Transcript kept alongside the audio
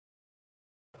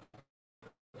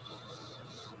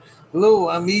Hello,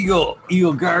 I'm Eagle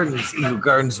Gardens, Eagle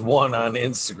Gardens 1 on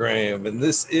Instagram, and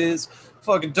this is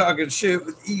fucking Talking Shit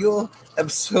with Eagle,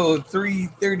 episode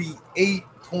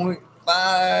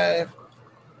 338.5.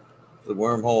 The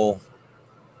wormhole.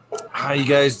 How you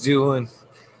guys doing?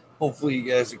 Hopefully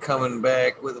you guys are coming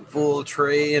back with a full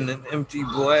tray and an empty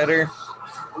bladder.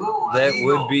 That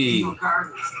would be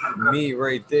me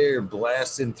right there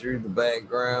blasting through the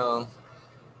background.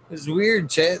 It's weird.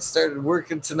 Chat started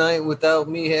working tonight without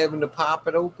me having to pop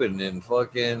it open, and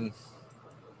fucking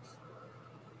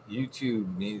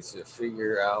YouTube needs to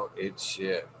figure out its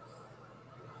shit.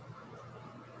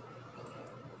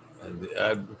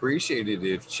 I'd appreciate it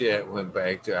if chat went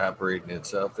back to operating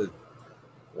itself.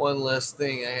 One less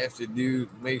thing I have to do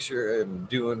to make sure I'm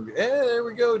doing. There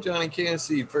we go, Johnny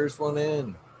Cassidy, first one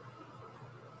in.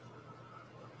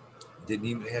 Didn't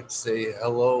even have to say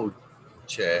hello,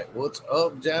 chat. What's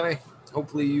up, Johnny?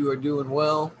 Hopefully you are doing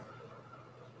well.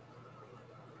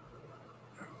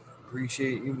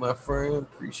 Appreciate you, my friend.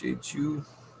 Appreciate you.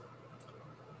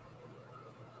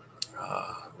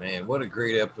 Man, what a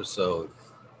great episode.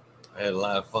 I had a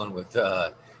lot of fun with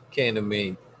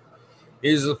Candyman.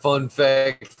 Here's a fun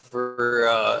fact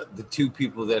for the two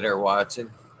people that are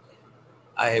watching.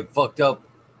 I have fucked up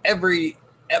every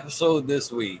episode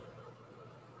this week.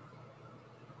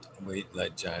 Wait,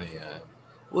 let Johnny on.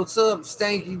 What's up,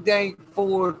 Stanky Dank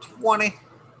 420?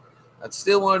 I'd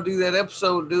still want to do that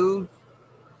episode, dude.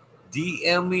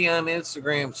 DM me on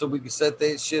Instagram so we can set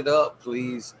that shit up,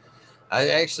 please. I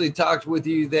actually talked with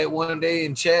you that one day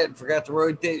in chat and forgot to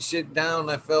write that shit down.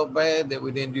 I felt bad that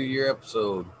we didn't do your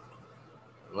episode.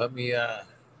 Let me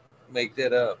make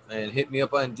that up, man. Hit me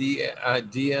up on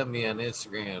DM me on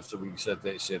Instagram so we can set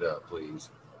that shit up, please.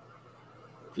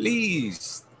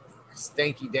 Please.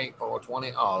 Stanky Dank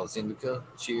 420. Oh, it's Indica.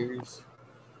 Cheers.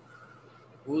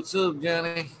 What's up,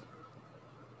 Johnny?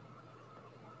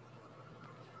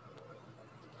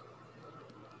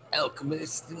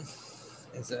 Alchemist.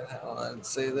 Is that how I'd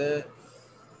say that?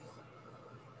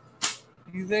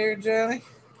 You there, Johnny?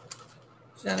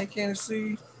 Johnny, can't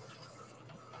see.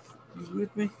 You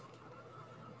with me?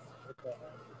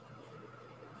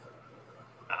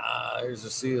 There's the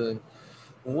ceiling.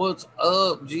 What's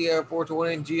up,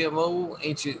 GR420 GMO?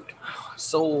 Ancient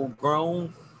Soul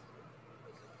Grown.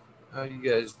 How you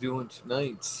guys doing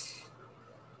tonight?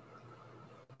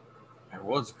 There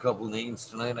was a couple names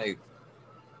tonight I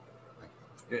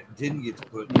didn't get to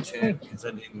put in the chat because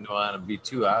I didn't know how to be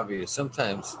too obvious.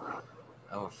 Sometimes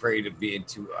I'm afraid of being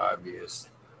too obvious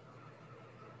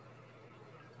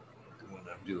when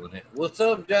I'm doing it. What's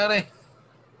up, Johnny?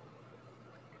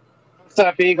 What's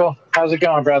up, Eagle? How's it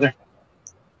going, brother?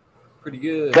 Pretty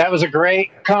good. That was a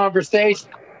great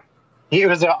conversation. He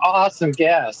was an awesome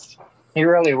guest. He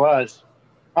really was.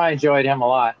 I enjoyed him a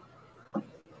lot.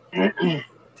 I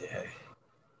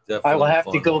will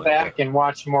have to go back and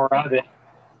watch more of it.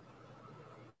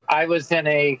 I was in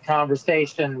a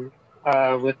conversation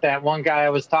with that one guy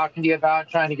I was talking to you about,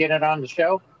 trying to get it on the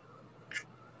show.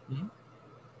 Mm-hmm.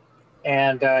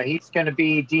 And he's going to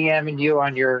be DMing you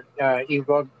on your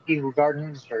Eagle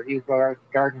Gardens or Eagle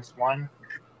Gardens 1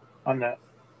 on the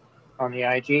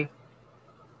IG.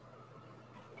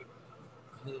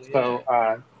 So,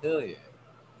 hell yeah.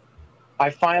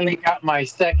 I finally got my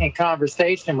second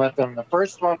conversation with him. The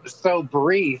first one was so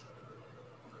brief,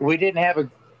 we didn't have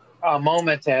a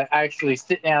moment to actually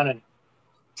sit down and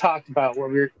talk about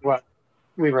what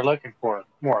we were looking for,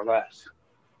 more or less.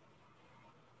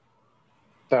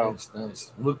 So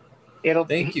nice. Look,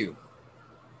 thank you.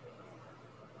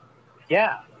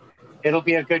 Yeah, it'll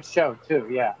be a good show too.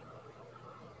 Yeah,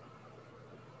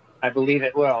 I believe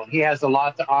it will. He has a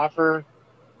lot to offer,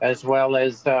 as well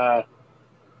as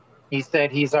he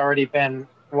said he's already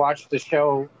watched the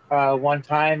show one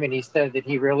time, and he said that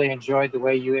he really enjoyed the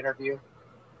way you interview.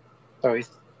 So he's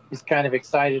kind of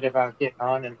excited about getting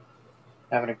on and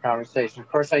having a conversation. Of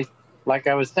course, like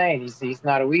I was saying, he's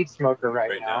not a weed smoker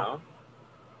right now.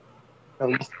 At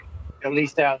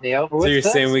least out in the open. So you're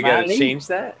saying we got to change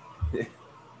that?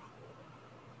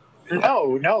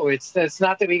 No, it's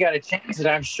not that we got to change it.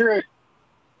 I'm sure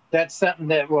that's something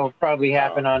that will probably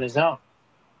happen on his own,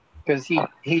 because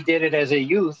he did it as a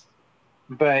youth,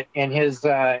 but in his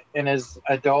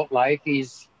adult life,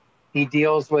 he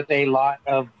deals with a lot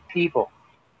of people.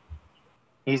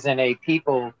 He's in a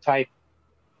people type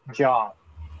job,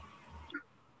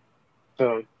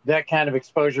 so that kind of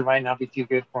exposure might not be too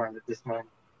good for him at this moment.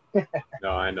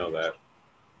 No, I know that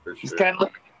for sure.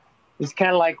 It's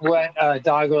kind of like what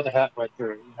Doggo the Hutt went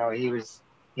through. You know,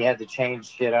 he had to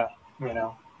change shit up. You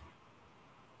know,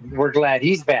 we're glad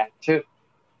he's back too.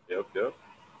 Yep.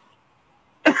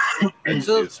 What's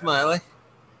up, Smiley?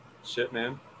 Shit,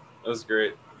 man. That was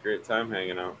great. Great time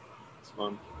hanging out. It's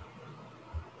fun.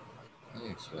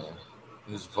 Thanks, man.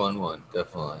 It was a fun one,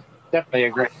 definitely. Definitely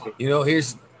agree. You know,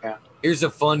 here's a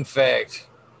fun fact.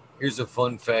 Here's a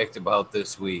fun fact about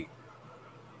this week.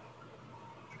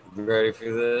 You ready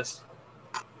for this?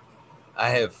 I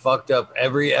have fucked up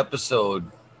every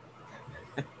episode.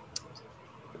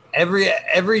 every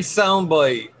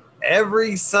soundbite.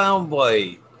 Every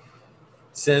soundbite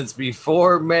since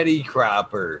before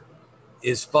Medicropper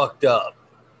is fucked up.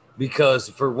 Because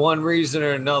for one reason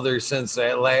or another, since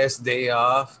that last day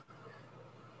off,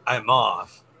 I'm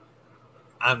off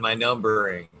on my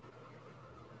numbering,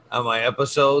 on my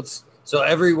episodes. So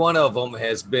every one of them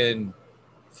has been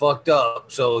fucked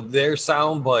up. So their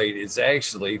soundbite is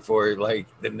actually for like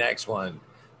the next one.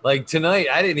 Like tonight,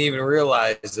 I didn't even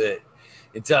realize it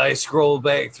until I scrolled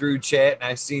back through chat and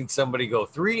I seen somebody go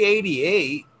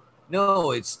 388.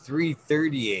 No, it's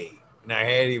 338. And I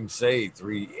had him say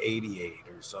 388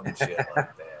 or some shit like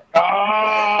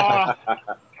that.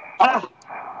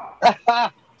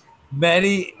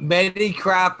 Many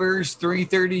Croppers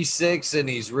 336 and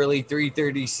he's really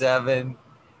 337.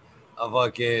 A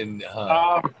fucking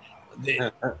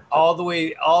all the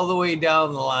way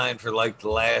down the line for like the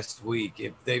last week.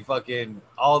 If they fucking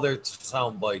all their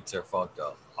sound bites are fucked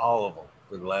up, all of them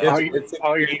for the last.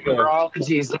 All your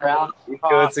numerologies are out.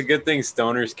 It's a good thing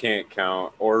stoners can't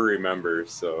count or remember,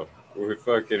 so we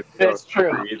fucking. That's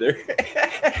true. Either.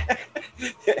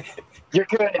 You're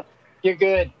good. You're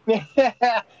good.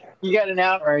 You got an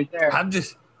out right there. I'm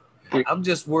just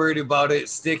worried about it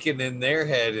sticking in their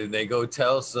head and they go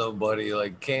tell somebody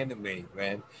like Cannon me,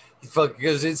 man.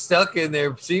 Because it's stuck in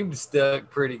there, seemed stuck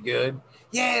pretty good.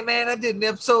 Yeah, man, I did an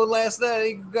episode last night.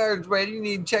 Eagle Gardens, man. You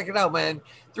need to check it out, man.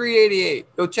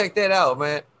 388. Go check that out,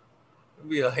 man. I'd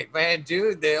be like, man,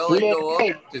 dude, they only go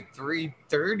up to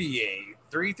 338.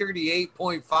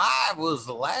 338.5 was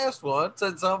the last one. It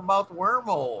said something about the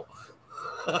wormhole.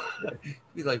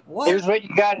 Be like, what? Here's what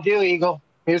you got to do, Eagle.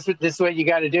 This is what you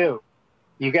got to do.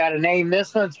 You got to name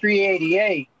this one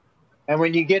 388. And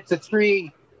when you get to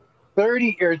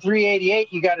 330 or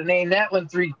 388, you got to name that one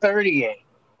 338.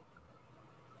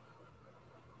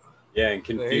 Yeah, and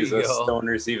confuse us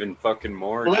stoners even fucking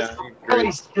more. Let's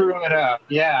really screw it up.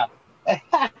 Yeah.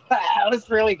 Let's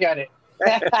really get it.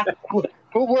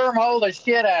 We'll wormhole the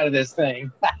shit out of this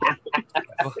thing.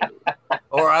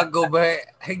 Or I'll go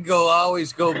back.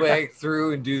 Always go back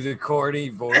through and do the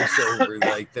corny voiceover,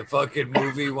 like the fucking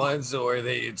movie ones where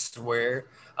they swear.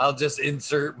 I'll just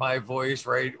insert my voice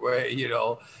right where, you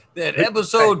know, that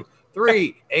episode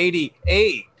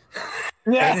 388.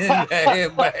 And then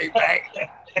back.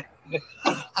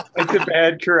 Like the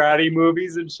bad karate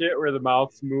movies and shit where the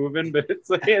mouth's moving, but it's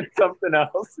saying something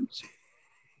else and shit.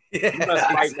 Yeah,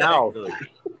 exactly. Now.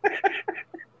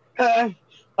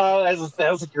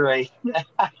 That's great.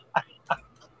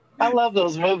 I love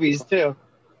those movies too.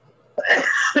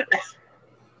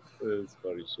 It's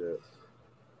funny shit.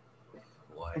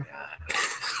 Why not?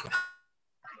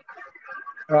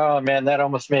 Oh man, that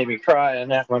almost made me cry on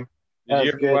that one. Did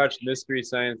you ever watch Mystery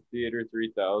Science Theater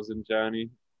 3000, Johnny?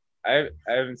 I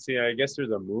haven't seen it. I guess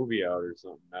there's a movie out or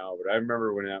something now, but I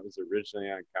remember when that was originally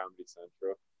on Comedy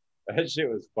Central. That shit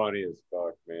was funny as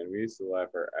fuck, man. We used to laugh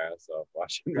our ass off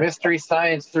watching Mystery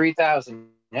Science 3000.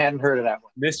 Hadn't heard of that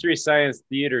one. Mystery Science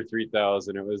Theater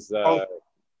 3000. It was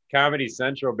Comedy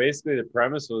Central. Basically, the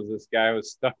premise was this guy was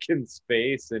stuck in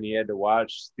space and he had to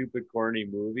watch stupid, corny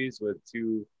movies with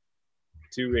two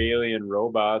alien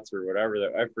robots or whatever.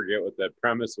 I forget what that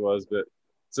premise was, but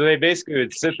so they basically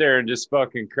would sit there and just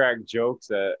fucking crack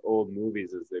jokes at old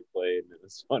movies as they played, and it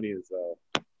was funny as hell.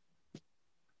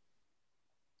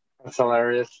 That's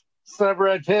hilarious. What's up,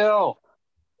 Red Pill?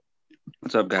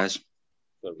 What's up, guys?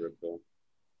 What's up, Red Pill?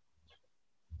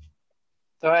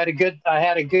 So I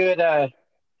had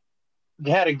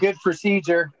a good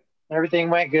procedure. Everything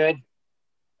went good.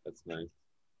 That's nice.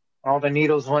 All the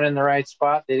needles went in the right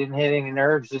spot. They didn't hit any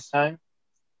nerves this time.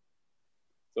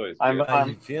 How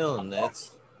you feeling?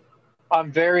 I'm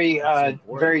very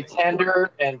very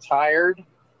tender and tired.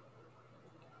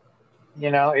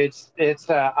 You know,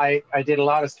 I did a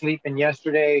lot of sleeping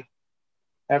yesterday.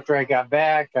 After I got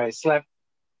back, I slept a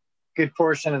good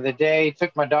portion of the day.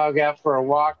 Took my dog out for a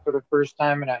walk for the first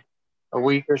time in a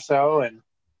week or so, and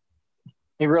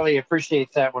he really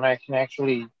appreciates that when I can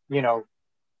actually, you know,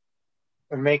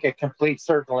 make a complete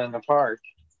circle in the park.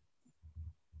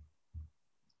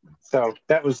 So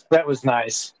that was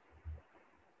nice.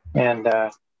 And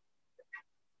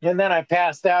then I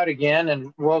passed out again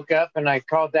and woke up and I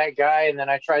called that guy and then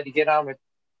I tried to get on with,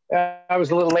 I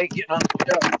was a little late getting on the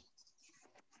show.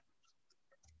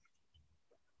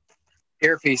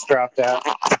 earpiece dropped out.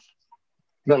 A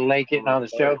little late getting on the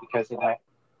show because of that.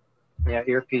 Yeah,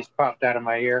 earpiece popped out of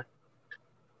my ear.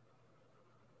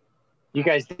 You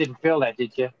guys didn't feel that,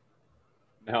 did you?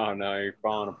 No, you're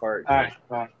falling apart.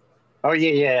 Oh,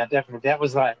 yeah, definitely. That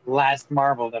was like last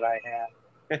marble that I had.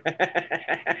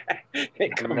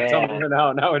 It comes tumbling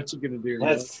out. Now what you gonna do?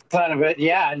 That's son of it.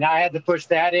 Yeah, now I had to push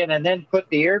that in and then put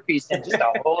the earpiece in just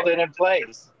to hold it in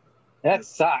place. That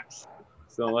sucks.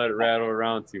 So don't let it rattle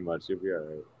around too much. You'll be all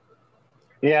right.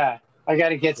 Yeah, I got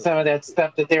to get some of that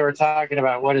stuff that they were talking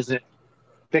about. What is it?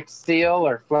 Fixed seal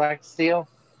or flex seal?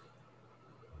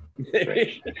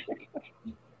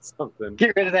 Something.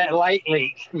 Get rid of that light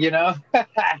leak, you know?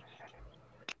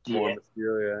 More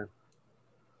steel, yeah.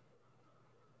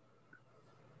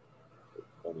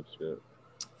 Funny shit.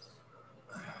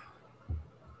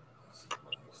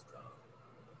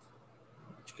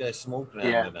 What you guys smoking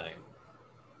on tonight?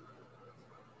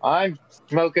 I'm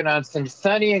smoking on some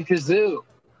Sunny and Kazoo.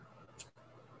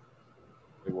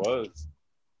 It was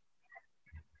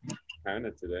kind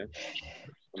of today.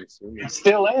 I'm assuming. It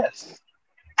still is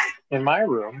in my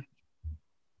room.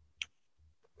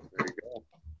 There you go.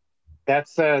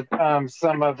 That's some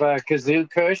of Kazoo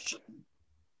Kush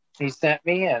he sent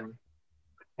me,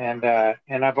 and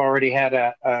I've already had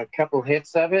a couple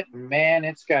hits of it. Man,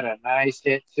 it's got a nice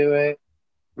hit to it.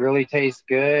 Really tastes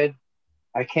good.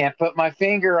 I can't put my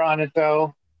finger on it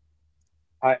though.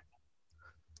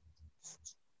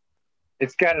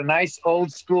 It's got a nice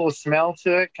old school smell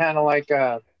to it, kind of like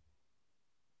an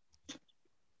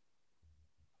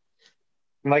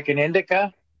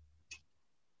indica,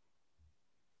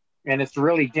 and it's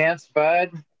really dense bud,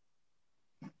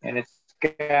 and it's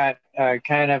got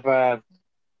kind of a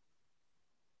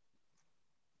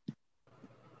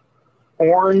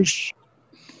orange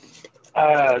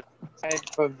type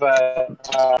of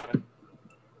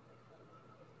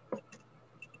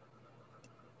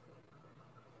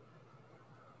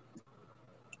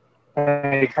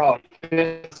they call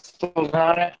it pistils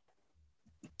on it,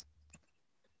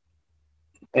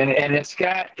 and it's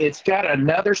got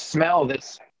another smell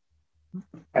that's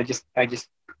I just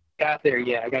got there.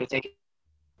 Yeah, I got to take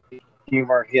a few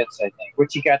more hits. I think.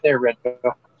 What you got there, Red Bill?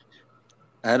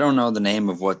 I don't know the name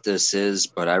of what this is,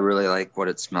 but I really like what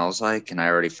it smells like, and I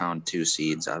already found 2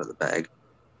 seeds out of the bag.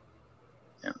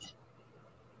 Yeah.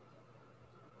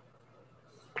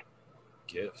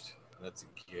 Gift. That's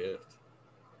a gift.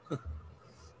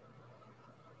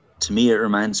 To me, it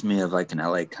reminds me of like an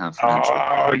LA Confidential.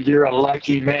 Oh, you're a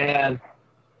lucky man.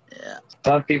 Yeah.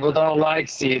 Some people don't like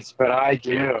seeds, but I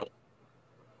do.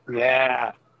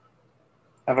 Yeah.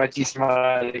 How about you,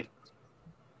 Smiley?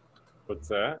 What's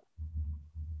that?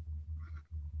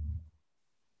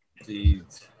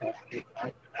 Seeds.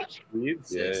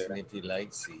 Seeds? Yeah. Asking if you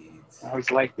like seeds. I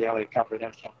always liked the LA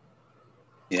Confidential.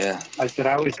 Yeah. I said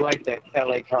I always liked that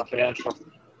LA Confidential.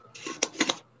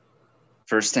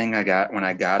 First thing I got when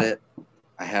I got it,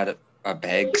 I had a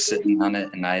bag sitting on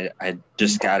it, and I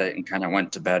just got it and kind of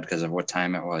went to bed because of what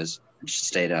time it was. I just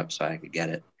stayed up so I could get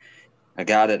it. I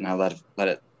got it and I let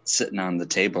it sitting on the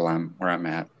table where I'm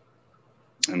at,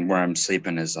 and where I'm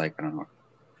sleeping is like, I don't know,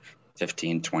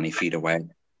 15, 20 feet away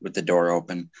with the door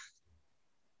open,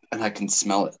 and I can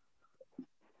smell it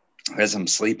as I'm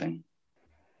sleeping.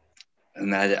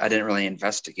 And I didn't really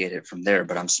investigate it from there,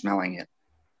 but I'm smelling it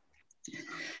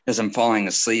as I'm falling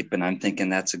asleep, and I'm thinking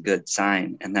that's a good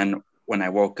sign. And then when I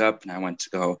woke up and I went to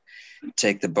go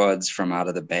take the buds from out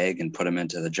of the bag and put them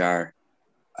into the jar,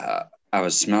 I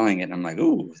was smelling it and I'm like,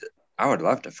 ooh, I would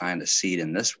love to find a seed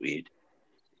in this weed.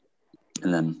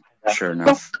 And then sure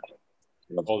enough.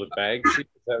 Oh, the bag seed?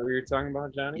 Is that what you're talking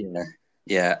about, Johnny?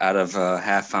 Yeah. Out of a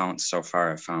half ounce so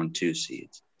far, I found 2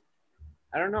 seeds.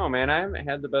 I don't know, man. I haven't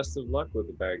had the best of luck with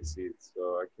the bag seeds, so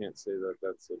I can't say that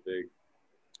that's a big.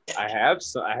 I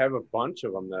have a bunch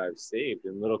of them that I've saved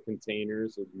in little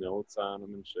containers with notes on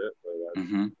them and shit. But I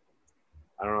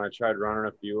don't know. I tried running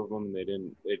a few of them, and they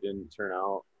didn't turn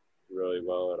out really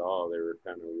well at all. They were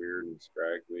kind of weird and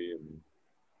scraggly, and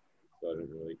so I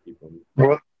didn't really keep them.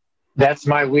 Well, that's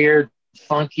my weird,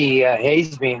 funky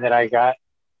haze bean that I got.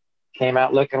 Came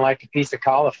out looking like a piece of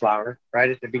cauliflower right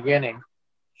at the beginning.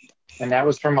 And that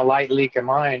was from a light leak of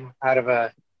mine out of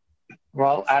a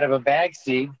bag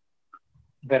seed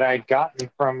that I'd gotten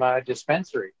from a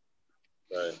dispensary.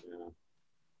 Right, yeah.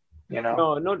 You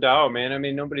know? No doubt, man. I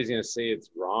mean, nobody's going to say it's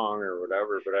wrong or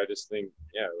whatever, but I just think,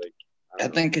 I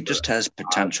think it just has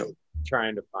potential.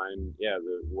 Trying to find,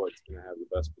 what's going to have the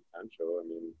best potential. I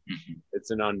mean,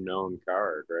 it's an unknown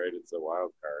card, right? It's a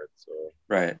wild card, so.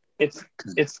 Right. It's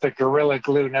the Gorilla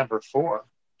Glue #4.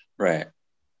 Right.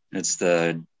 It's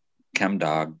the Chem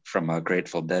Dog from a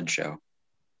Grateful Dead show.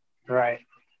 Right.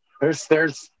 There's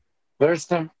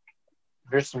some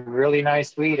really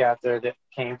nice weed out there that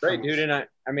came from Right, dude. And I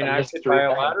mean, a I could mystery buy a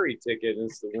mine. lottery ticket and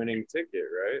it's the winning ticket,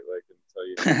 right? Like until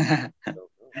you don't know.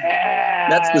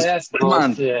 That's come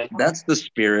on. bullshit. That's the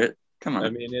spirit. Come on. I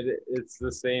mean, it's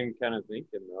the same kind of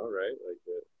thinking, though, right? Like,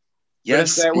 Yes, but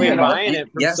it's that way you know, buying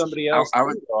it from yes, somebody else I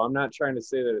would, too, though. I'm not trying to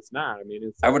say that it's not. I mean,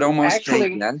 it's I would almost say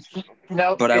Actually, yes,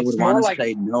 no, but I it's would more want to like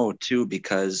say no too,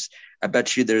 because I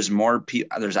bet you there's more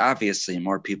people. There's obviously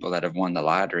more people that have won the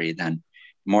lottery than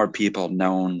more people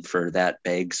known for that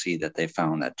bag seed that they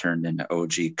found that turned into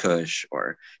OG Kush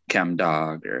or Chem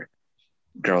Dog or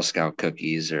Girl Scout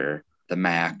cookies or the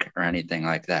Mac or anything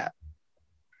like that.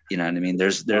 You know what I mean?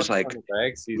 There's like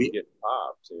bag seeds get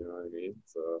popped. You know what I mean?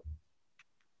 So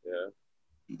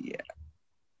yeah,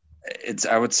 it's,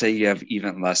 I would say you have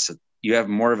even less. You have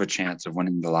more of a chance of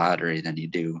winning the lottery than you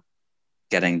do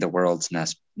getting the world's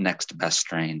next best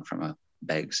strain from a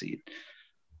bag seed.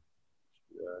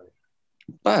 Yeah.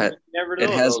 But never know,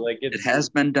 it has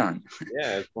been done.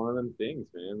 Yeah, it's one of them things,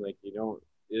 man. Like they don't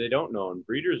know, and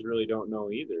breeders really don't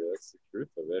know either. That's the truth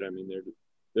of it. I mean,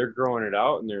 they're growing it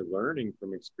out and they're learning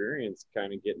from experience,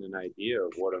 kind of getting an idea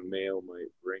of what a male might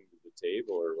bring to the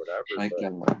table or whatever.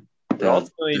 But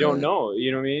ultimately, you don't know.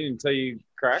 You know what I mean? Until you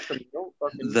crack them, you don't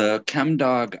fucking. The Chem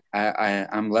Dog,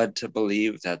 I'm led to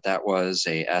believe that was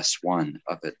a S1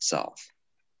 of itself,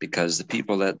 because the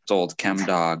people that sold Chem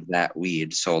Dog that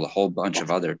weed sold a whole bunch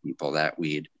of other people that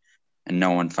weed, and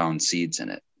no one found seeds in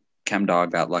it. Chem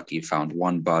Dog got lucky, found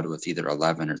one bud with either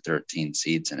 11 or 13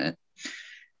 seeds in it.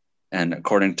 And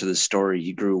according to the story,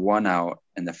 he grew one out,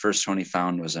 and the first one he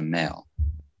found was a male,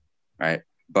 right?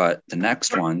 But the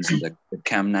next ones, the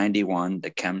Chem 91, the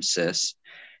Chem Cis,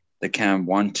 the Chem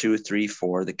 1, 2, 3,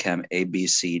 4, the Chem A, B,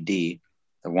 C, D,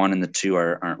 the 1 and the 2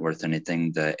 aren't worth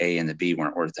anything. The A and the B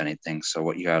weren't worth anything. So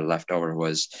what you had left over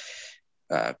was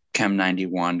Chem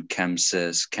 91, Chem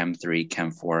Cis, Chem 3,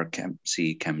 Chem 4, Chem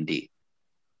C, Chem D.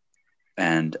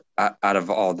 And out of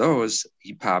all those,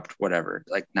 he popped whatever,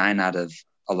 like 9 out of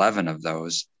 11 of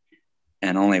those,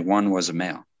 and only one was a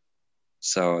male.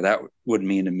 So that would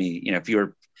mean to me, if you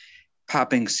were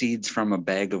popping seeds from a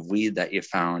bag of weed that you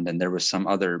found and there was some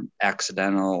other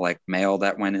accidental like male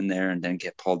that went in there and didn't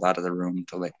get pulled out of the room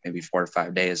until like maybe 4 or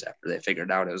 5 days after they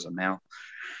figured out it was a male,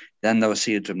 then those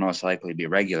seeds would most likely be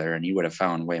regular, and you would have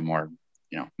found way more,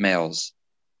 males,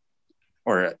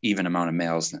 or even amount of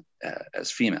males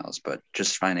as females. But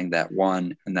just finding that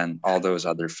one and then all those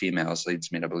other females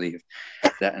leads me to believe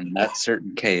that in that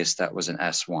certain case, that was an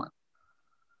S1.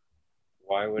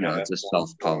 Why would it's a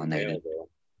self-pollinated?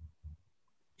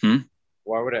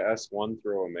 Why would an S1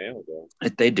 throw a male though?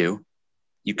 They do.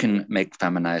 You can make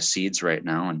feminized seeds right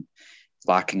now, and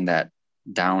locking that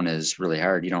down is really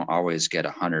hard. You don't always get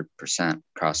 100%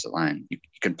 across the line. You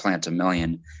can plant 1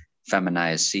 million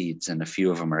feminized seeds, and a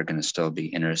few of them are going to still be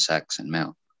intersex and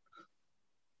male.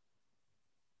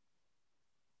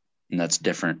 And that's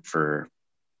different for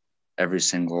every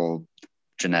single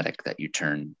genetic that you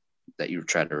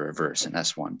try to reverse an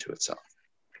S1 to itself.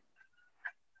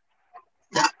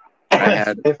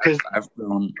 I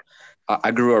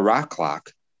grew a rock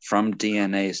lock from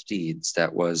DNA seeds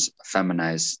that was a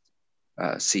feminized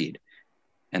seed,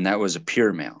 and that was a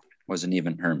pure male. It wasn't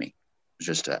even Hermie. It was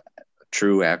just a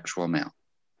true actual male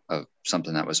of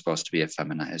something that was supposed to be a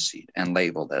feminized seed and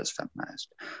labeled as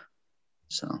feminized.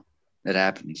 So it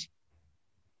happens.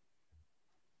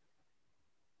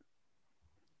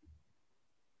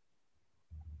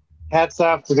 Hats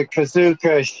off to the Kazoo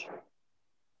Kush.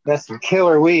 That's some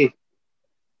killer weed.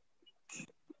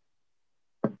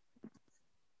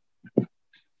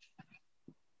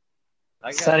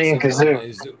 Sunny and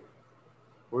Kazoo.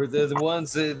 Were the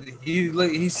ones that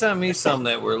he sent me some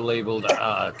that were labeled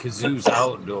Kazoo's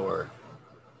Outdoor.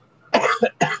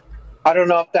 I don't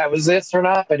know if that was this or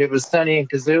not, but it was Sunny and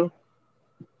Kazoo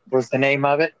was the name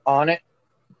of it on it.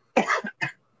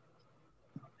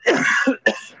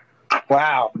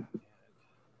 Wow.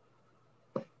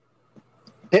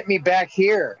 Hit me back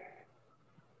here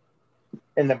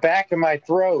in the back of my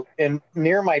throat and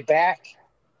near my back,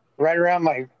 right around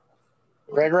my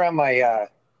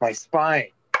spine.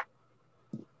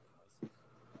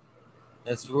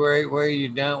 That's where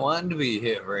you're not wanting to be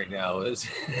hit right now, is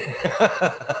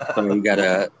So you got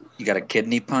a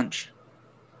kidney punch?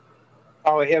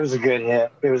 Oh, it was a good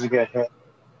hit. It was a good hit.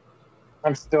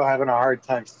 I'm still having a hard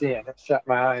time seeing it. Shut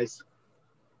my eyes.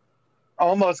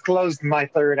 Almost closed my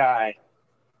third eye.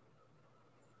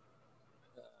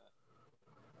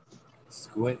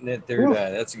 Squinting at third eye.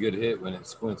 That's a good hit when it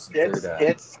squints the third eye.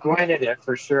 It squinted it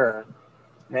for sure.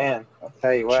 Man, I'll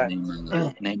tell you what.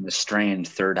 Name the strain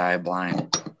Third Eye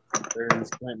Blind. Better than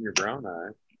squinting your brown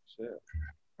eye. Shit.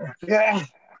 Yeah.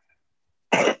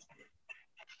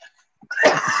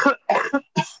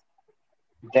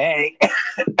 Dang.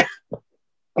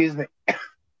 Excuse me.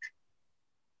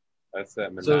 That's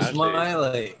that So menage.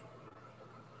 Smiley.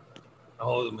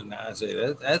 Oh, the menage.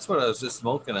 That's what I was just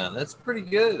smoking on. That's pretty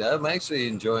good. I'm actually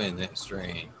enjoying that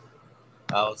strain.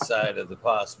 Outside of the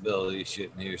possibility of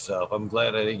shitting yourself. I'm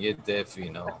glad I didn't get that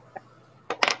pheno.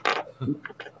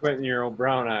 Putting your old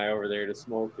brown eye over there to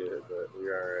smoke it, but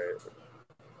you're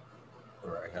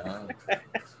all right. Right on.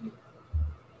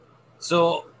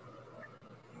 So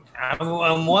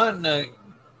I'm wanting to.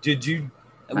 Did you?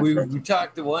 We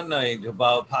talked the one night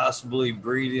about possibly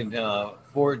breeding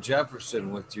Fort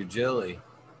Jefferson with your Jilly.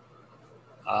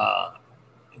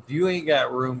 If you ain't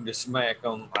got room to smack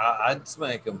them, I'd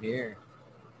smack them here.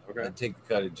 Okay. I'd take a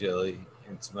cut of Jilly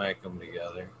and smack them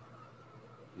together.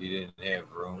 You didn't have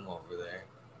room over there.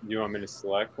 You want me to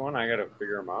select one? I gotta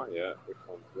figure them out yet. Which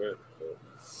one's good? But...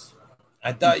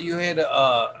 I thought you had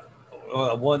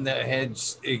one that had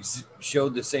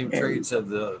showed the same traits of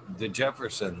the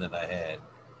Jefferson that I had.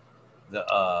 The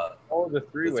the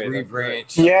three-way. The three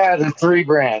branch. Right. Yeah, the 3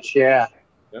 branch. Yeah.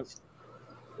 Yep.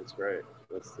 That's right.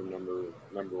 That's the number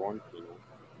one pheno.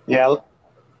 Yeah.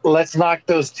 Let's knock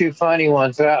those 2 funny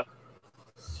ones up.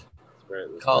 That's right.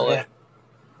 Call it.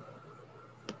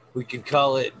 We can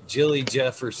call it Jilly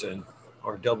Jefferson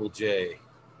or Double J.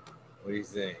 What do you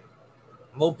think?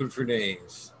 I'm open for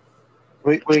names.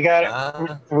 We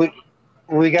got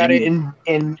we got to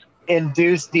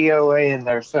induce DOA in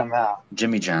there somehow.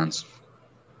 Jimmy John's.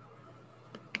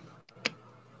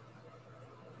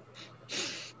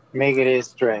 Make it his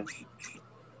strength.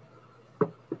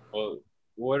 Well,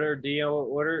 what are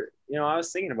I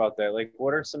was thinking about that. Like,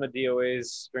 what are some of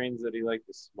DOA's strains that he liked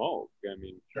to smoke? I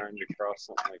mean, trying to cross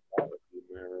something like that would be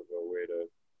more of a way to.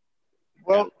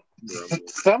 Well,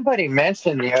 somebody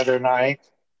mentioned the other night.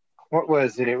 What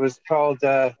was it? It was called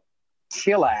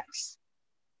Chillax.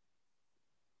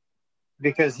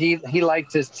 Because he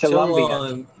liked his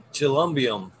Chilumbian.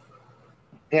 Chilumbium.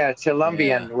 Yeah,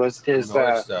 Chilumbian was his.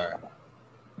 North Star.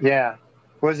 Yeah.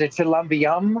 Was it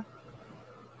Chilumbium?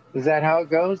 Is that how it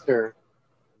goes? Or?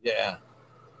 Yeah.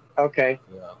 Okay.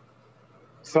 Yeah.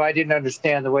 So I didn't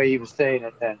understand the way he was saying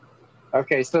it then.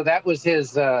 Okay, so that was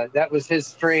his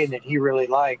strain that he really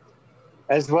liked,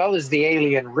 as well as the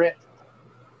Alien Rit.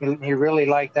 He really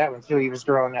liked that one too. He was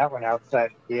growing that one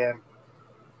outside. Yeah.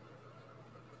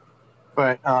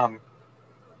 But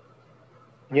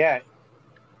yeah.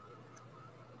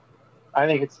 I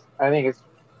think it's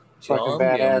fucking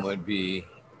badass. Would be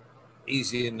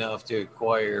easy enough to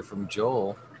acquire from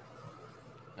Joel,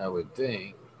 I would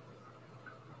think.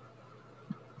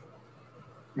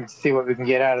 Let's see what we can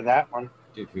get out of that one.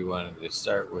 If we wanted to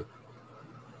start with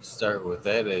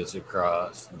that as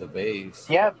across the base.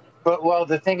 Yeah, but well,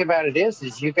 the thing about it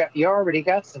is you already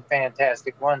got some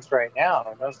fantastic ones right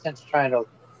now. No sense trying to,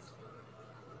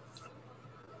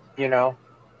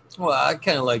 Well, I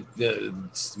kind of like the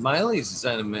Smiley's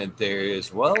sentiment there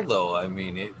as well, though. I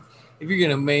mean, if you're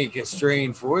gonna make a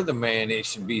strain for the man, it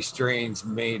should be strains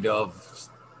made of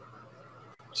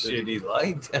shit he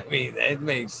liked. I mean, that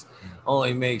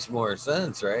only makes more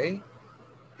sense, right?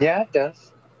 Yeah, it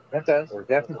does. It does, or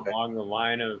definitely. Along the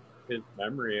line of his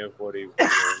memory of what he was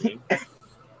doing.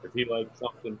 If he liked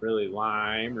something really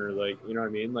lime, or like, you know what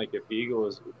I mean? Like if we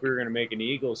were gonna make an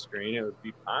Eagle strain, it would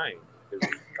be pine, because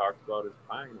he talked about his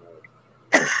pine.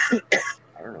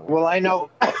 I don't know. Well, I know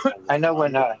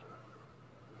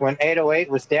when 808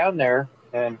 was down there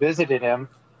and visited him,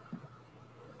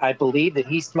 I believe that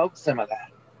he smoked some of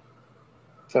that.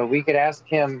 So we could ask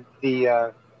him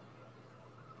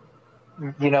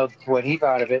what he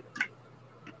thought of it,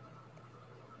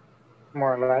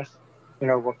 more or less.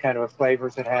 What kind of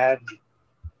flavors it had,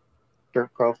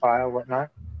 dirt profile, whatnot.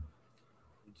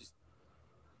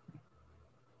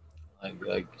 Like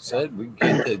you said, we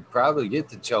probably get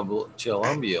the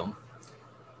Chilumbium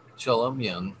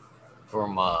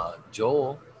from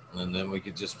Joel, and then we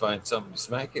could just find something to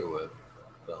smack it with.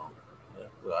 So, yeah,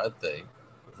 well, I think,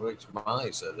 what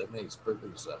Molly said, that makes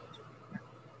perfect sense.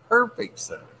 Perfect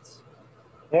sense.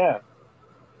 Yeah.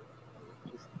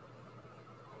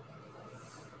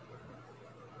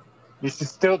 You should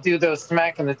still do those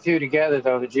smacking the 2 together,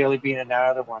 though, the jelly bean and that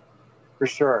other one, for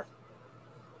sure.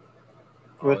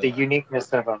 With the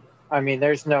uniqueness of them. I mean,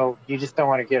 you just don't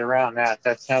want to get around that.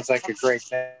 That sounds like a great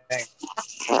thing.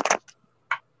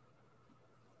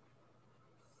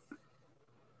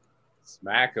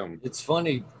 Smack him. It's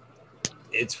funny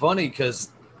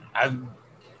because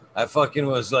I fucking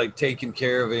was taking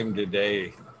care of him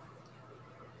today.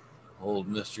 Old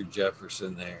Mr.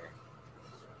 Jefferson there.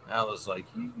 I was like,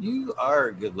 you are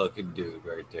a good looking dude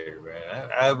right there, man.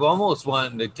 I've almost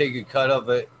wanted to take a cut of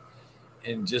it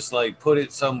and just like put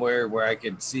it somewhere where I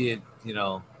could see it,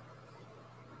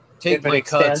 take If it my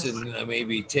cuts extends. and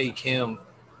maybe take him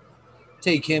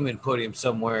and put him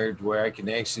somewhere where I can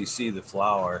actually see the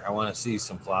flower. I want to see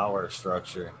some flower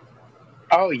structure.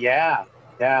 Oh yeah,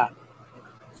 yeah.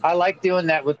 I like doing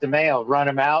that with the male. Run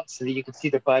them out so that you can see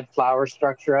the bud flower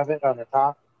structure of it on the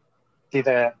top. See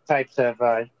the types of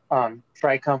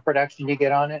trichome production you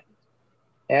get on it.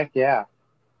 Heck yeah.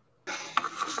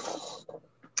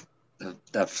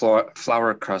 That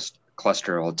flower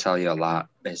cluster will tell you a lot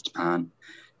based upon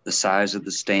the size of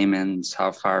the stamens,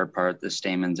 how far apart the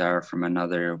stamens are from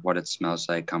another, what it smells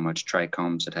like, how much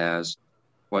trichomes it has,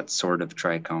 what sort of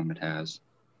trichome it has.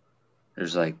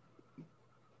 There's like,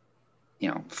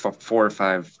 4 or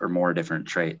 5 or more different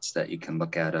traits that you can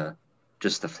look at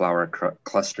just the flower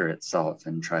cluster itself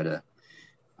and try to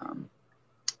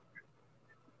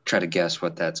guess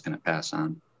what that's going to pass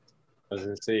on. I was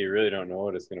gonna say you really don't know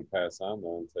what it's gonna pass on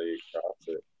though until you cross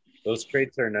it. Those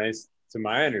traits are nice, to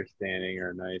my understanding,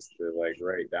 are nice to like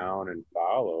write down and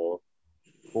follow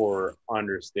for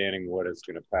understanding what it's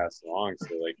gonna pass along.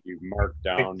 So like you mark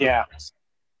down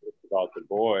about the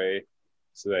boy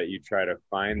so that you try to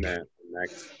find that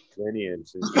next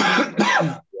lineage.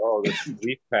 Oh, this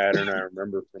leaf pattern I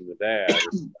remember from the dad.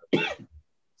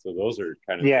 So those are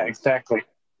kind of exactly.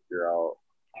 Figure out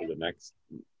for the next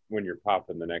when you're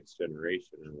popping the next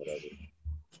generation or whatever.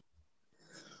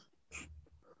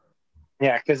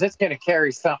 Yeah, because it's going to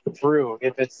carry something through.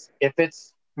 If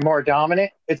it's more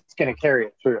dominant, it's going to carry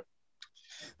it through.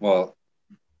 Well,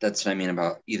 that's what I mean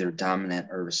about either dominant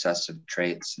or recessive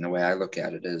traits. And the way I look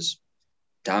at it is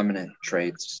dominant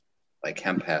traits like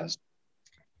hemp has,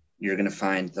 you're going to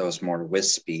find those more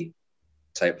wispy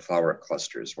type flower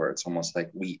clusters where it's almost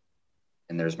like wheat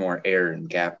and there's more air and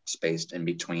gap spaced in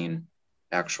between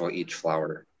each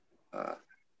flower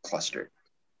cluster,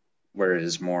 where it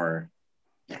is more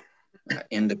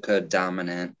indica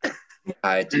dominant,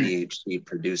 high THC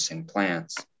producing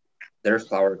plants. Their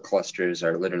flower clusters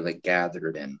are literally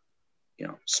gathered and,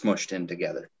 smushed in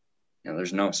together.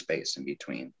 There's no space in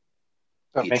between.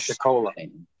 So it makes a cola.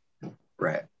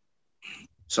 Right.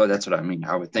 So that's what I mean.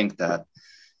 I would think that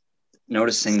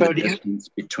noticing the distance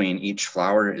between each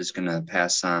flower is going to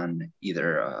pass on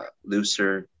either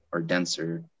looser or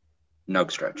denser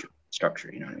nug structure.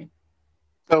 You know what I mean?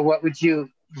 So what would you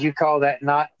call that?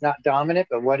 Not dominant,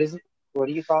 but what is it? What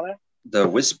do you call that? The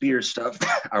wispier stuff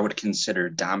I would consider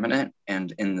dominant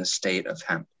and in the state of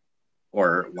hemp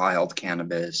or wild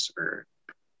cannabis or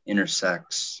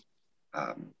intersex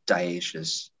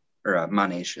dioecious or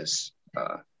monoecious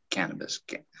cannabis.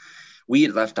 Weed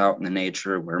left out in the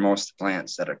nature where most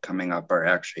plants that are coming up are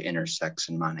actually intersex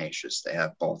and monoecious. They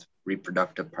have both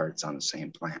reproductive parts on the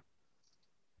same plant.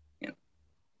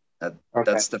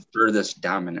 That's the furthest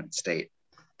dominant state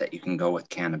that you can go with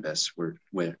cannabis, where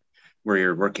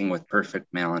you're working with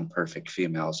perfect male and perfect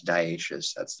females,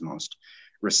 dioecious. That's the most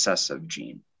recessive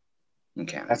gene in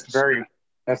cannabis.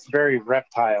 That's very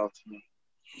reptile to me.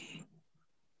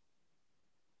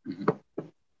 Mm-hmm.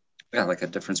 Yeah, like a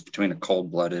difference between a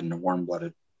cold-blooded and a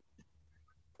warm-blooded.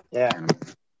 Yeah.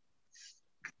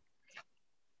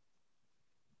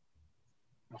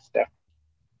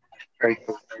 Very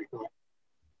cool. Very cool.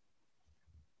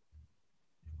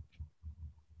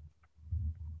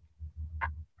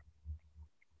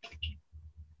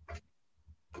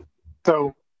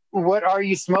 So, what are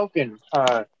you smoking,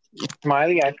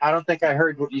 Smiley? I don't think I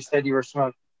heard what you said you were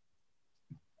smoking.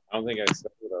 I don't think I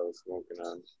said what I was smoking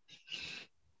on.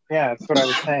 Yeah, that's what I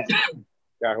was saying.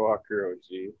 Skywalker OG.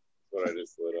 That's what I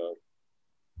just lit up.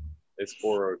 It's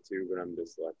 402, but I'm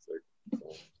dyslexic.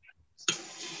 So.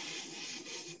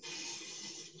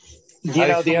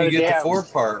 How come you get the 4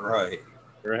 part right?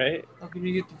 Right? How can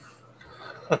you get the...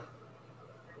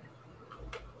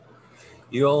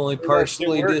 You only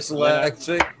partially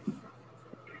dyslexic?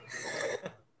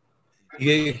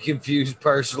 You get confused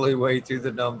partially way through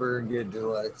the number and get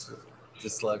dyslexic.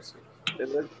 It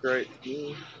looks right to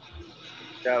me.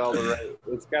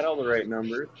 It's got all the right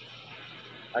numbers.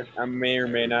 I may or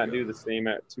may not do the same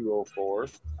at 204.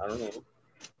 I don't know.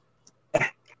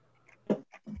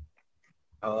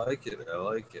 I like it.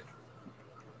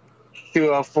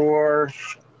 204,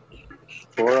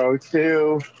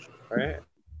 402, right?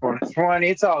 420.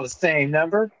 It's all the same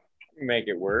number. Make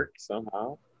it work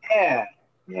somehow. Yeah.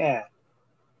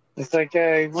 It's like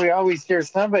we always hear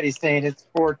somebody saying it's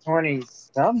 420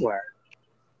 somewhere.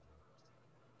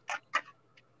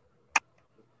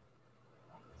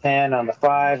 10 on the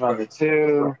 5 on the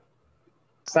 2,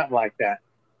 something like that.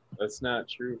 That's not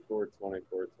true. 420,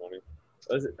 420.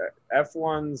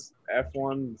 F1s,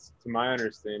 to my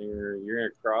understanding, you're gonna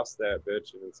cross that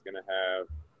bitch, and it's gonna have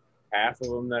half of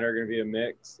them that are gonna be a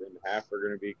mix, and half are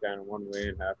gonna be kind of one way,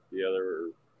 and half the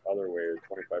other way, or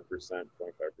 25%,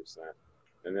 25%.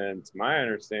 And then, to my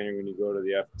understanding, when you go to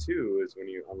the F2 is when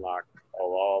you unlock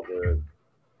all the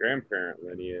grandparent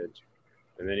lineage,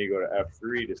 and then you go to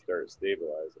F3 to start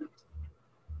stabilizing.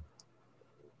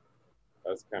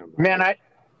 That's kind of Man,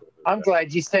 I'm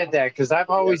glad you said that, because I've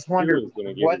always wondered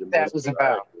what that was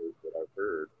about. What I've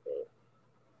heard, but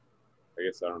I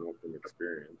guess I don't know from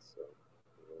experience.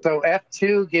 So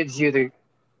F2 gives you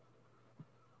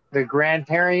the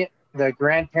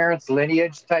grandparents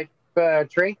lineage type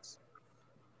traits.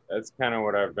 That's kind of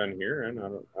what I've been hearing.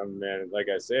 Man, like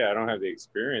I say, I don't have the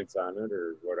experience on it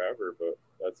or whatever, but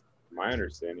that's my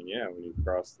understanding. Yeah, when you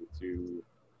cross the two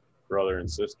brother and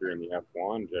sister in the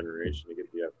F1 generation to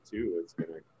get the F2, it's going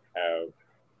to have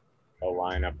a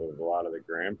lineup of a lot of the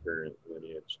grandparent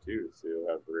lineage too. So you'll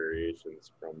have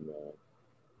variations from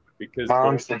because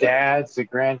moms, the dads, the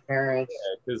grandparents.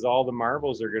 Yeah, because all the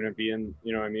marbles are going to be in,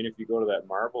 I mean, if you go to that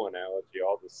marble analogy,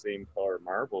 all the same color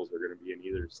marbles are going to be in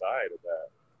either side of that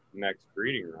next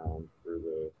breeding round for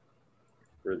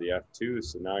the F2.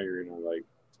 So now you're going to like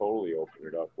totally open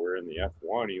it up. Where in the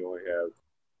F1 you only have,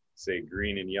 say,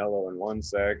 green and yellow in one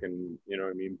sec, and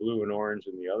blue and orange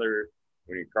in the other.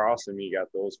 When you cross them, you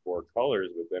got those four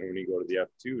colors. But then when you go to the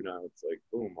F2, now it's like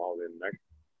boom, all in next.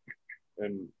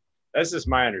 And that's just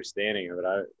my understanding of it.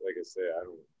 Like I say, I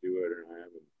don't do it, and I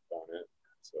haven't done it,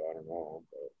 so I don't know.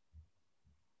 But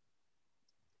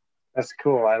that's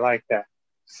cool. I like that.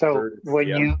 So when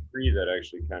you F3 that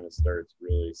actually kind of starts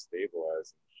really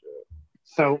stabilizing shit.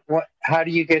 So how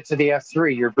do you get to the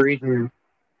F3? You're breeding.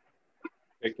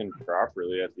 Picking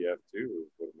properly at the F2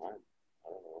 is what mine. I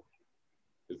don't know.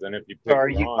 Because then if you pick so are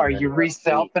you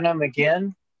reselfing them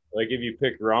again? Like if you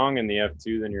pick wrong in the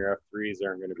F2, then your F3s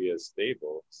aren't going to be as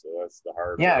stable. So that's the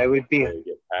hard. Yeah, it would be. To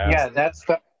get past.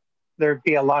 Yeah, there'd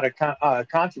be a lot of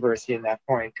controversy in that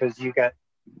point, because you got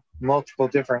multiple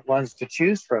different ones to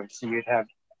choose from. So you'd have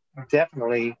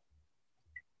definitely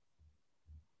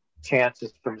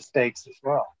chances for mistakes as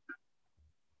well.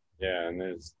 Yeah, and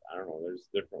there's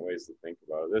different ways to think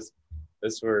about it.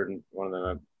 This were one of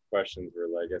the questions where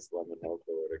I guess Lemon Hoko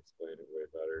would explain it way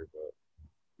better, but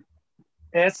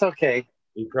it's okay.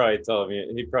 He'd probably tell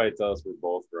us we're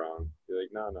both wrong. Be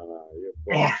like, no, you're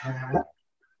both.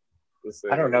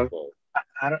 I don't know.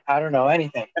 I don't know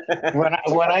anything.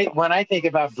 when I think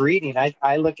about breeding,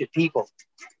 I look at people,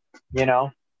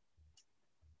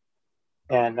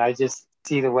 and I just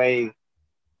see the way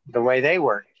they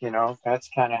work, that's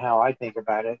kind of how I think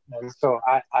about it. And so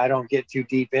I don't get too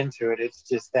deep into it. It's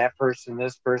just that person,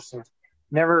 this person,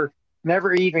 never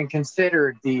even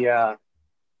considered the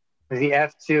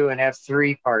F2 and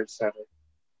F3 parts of it,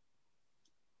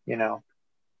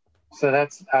 so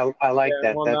that's, I like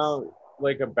that. Well, now,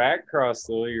 like a back cross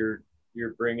though, you're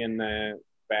bringing that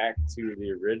back to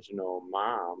the original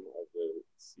mom of the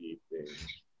seed thing,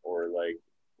 or like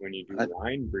when you do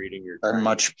line breeding, I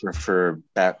much prefer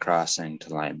back crossing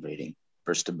to line breeding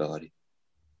for stability.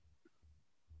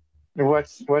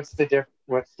 What's the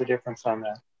difference on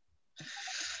that?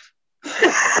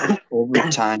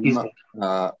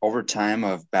 Over time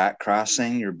of back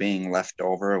crossing, you're being left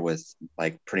over with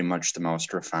like pretty much the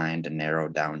most refined and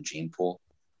narrowed down gene pool.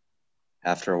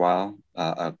 After a while,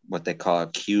 what they call a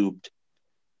cubed.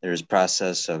 There's a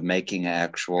process of making an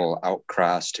actual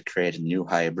outcross to create a new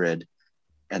hybrid,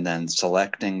 and then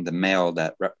selecting the male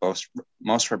that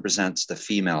most represents the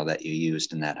female that you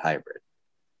used in that hybrid.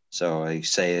 So I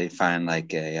say find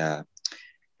like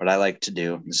what I like to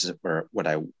do, this is what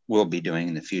I will be doing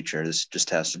in the future. This just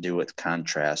has to do with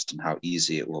contrast and how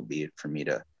easy it will be for me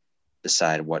to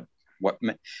decide what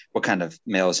kind of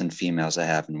males and females I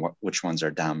have and which ones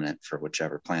are dominant for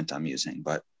whichever plant I'm using.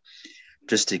 But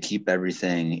just to keep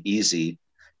everything easy,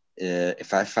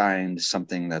 if I find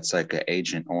something that's like an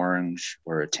Agent Orange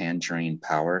or a Tangerine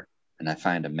Power, and I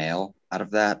find a male out of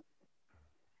that,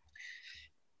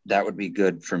 that would be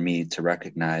good for me to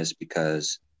recognize,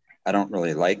 because I don't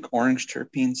really like orange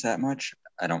terpenes that much.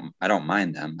 I don't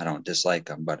mind them. I don't dislike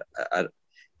them, but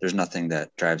there's nothing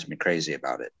that drives me crazy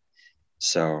about it.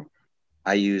 So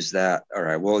I use that, or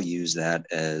I will use that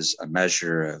as a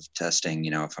measure of testing.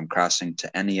 If I'm crossing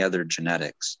to any other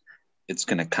genetics, it's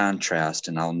going to contrast,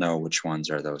 and I'll know which ones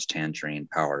are those Tangerine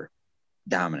Power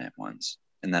dominant ones.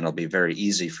 And then it'll be very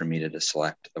easy for me to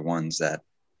select the ones that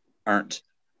aren't,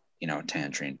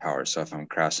 Tangerine Power. So if I'm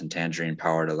crossing Tangerine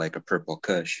Power to like a Purple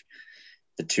Kush,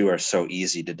 the two are so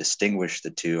easy to distinguish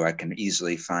the two, I can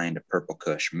easily find a Purple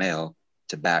Kush male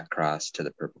to back cross to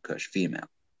the Purple Kush female.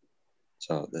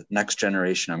 So the next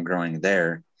generation I'm growing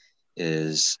there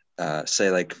is,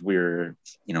 say like we're,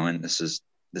 and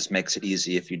this makes it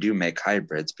easy if you do make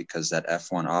hybrids, because that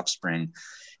F1 offspring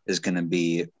is going to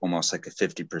be almost like a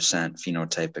 50%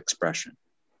 phenotype expression.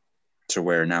 To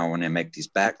where now when I make these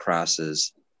back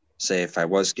crosses, say if I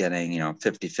was getting,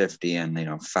 50-50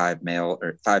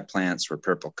 and, 5 plants were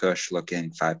Purple Kush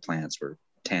looking, 5 plants were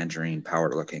tangerine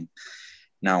powder looking.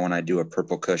 Now, when I do a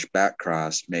Purple Kush back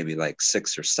cross, maybe like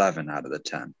 6 or 7 out of the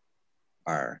 10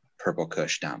 are Purple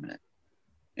Kush dominant.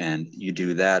 And you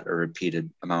do that a repeated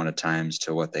amount of times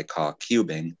to what they call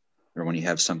cubing, or when you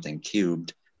have something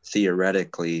cubed,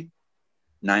 theoretically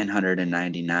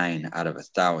 999 out of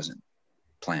 1,000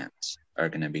 plants are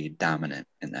going to be dominant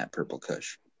in that Purple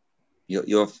Kush.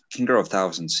 You can grow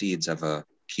 1,000 seeds of a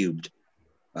cubed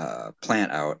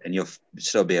plant out, and you'll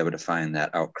still be able to find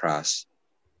that outcross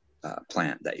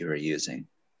plant that you were using.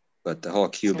 But the whole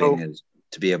cubing is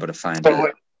to be able to find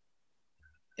it.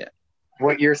 Yeah.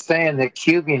 What you're saying that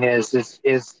cubing is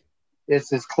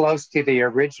as close to the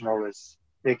original as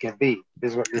it can be,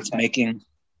 is what you're saying.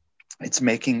 It's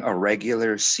making a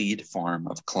regular seed form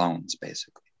of clones,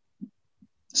 basically.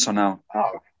 So now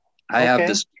I have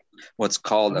this, what's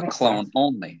called a clone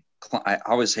only. I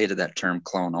always hated that term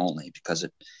clone only because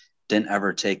it didn't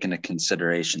ever take into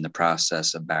consideration the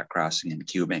process of back crossing and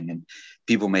cubing. And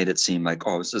people made it seem like,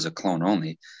 oh, this is a clone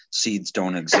only. Seeds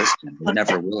don't exist and they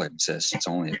never will exist. It's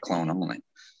only a clone only.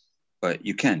 But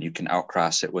you can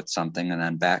outcross it with something and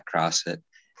then back cross it.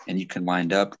 And you can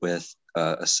wind up with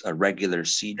a regular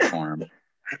seed form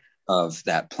of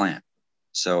that plant.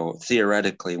 So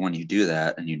theoretically, when you do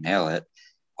that and you nail it,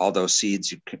 all those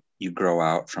seeds you grow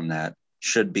out from that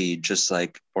should be just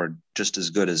like, or just as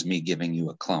good as me giving you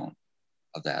a clone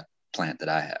of that plant that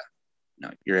I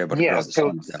have. You're able to grow the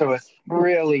seeds. So it's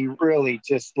really, really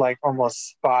just like almost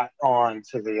spot on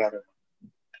to the other.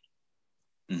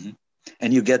 Mm-hmm.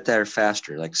 And you get there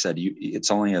faster. Like I said,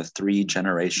 it's only a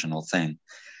 3-generational thing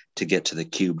to get to the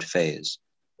cubed phase,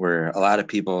 where a lot of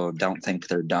people don't think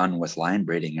they're done with line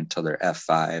breeding until they're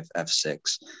F5,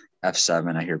 F6,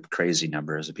 F7. I hear crazy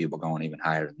numbers of people going even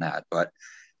higher than that. But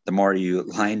the more you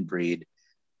line breed,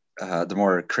 the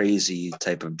more crazy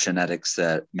type of genetics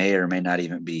that may or may not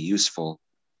even be useful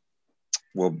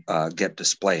will get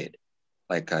displayed.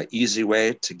 Like an easy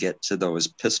way to get to those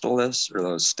pistolless or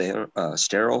those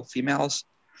sterile females,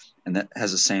 and that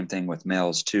has the same thing with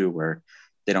males too, where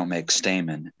they don't make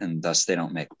stamen and thus they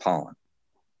don't make pollen,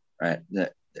 right?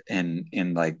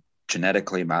 In like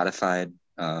genetically modified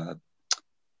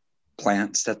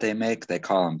plants that they make, they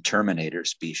call them terminator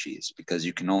species because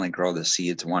you can only grow the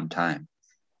seeds one time,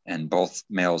 and both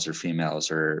males or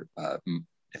females are,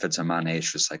 if it's a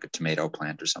monoecious like a tomato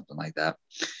plant or something like that,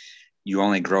 you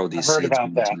only grow these seeds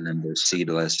one time. They're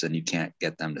seedless and you can't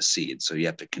get them to seed, so you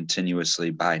have to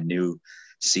continuously buy new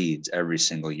seeds every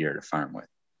single year to farm with.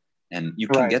 And you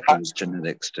can get those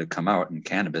genetics to come out in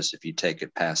cannabis if you take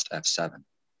it past F7.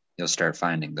 You'll start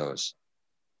finding those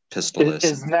pistolless.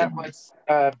 Isn't that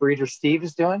what Breeder Steve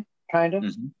is doing, kind of?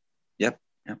 Mm-hmm. Yep.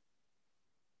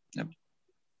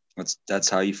 That's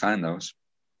how you find those,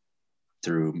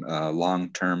 through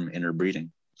long-term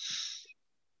interbreeding.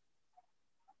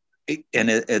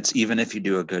 It's even if you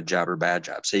do a good job or bad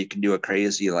job. So you can do a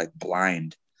crazy like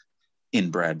blind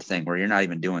inbred thing where you're not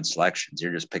even doing selections.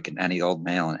 You're just picking any old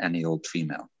male and any old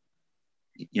female.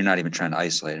 You're not even trying to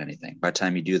isolate anything. By the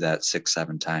time you do that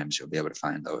 6-7 times, you'll be able to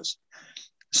find those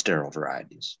sterile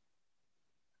varieties.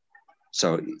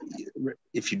 So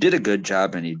if you did a good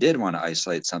job and you did want to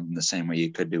isolate something the same way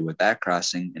you could do with back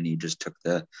crossing, and you just took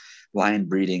the line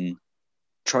breeding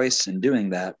choice in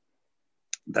doing that,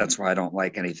 that's why I don't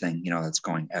like anything, that's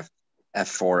going F4,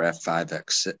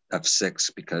 F5,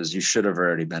 F6, because you should have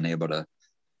already been able to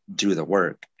do the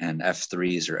work, and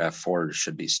F3s or F4s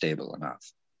should be stable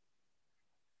enough.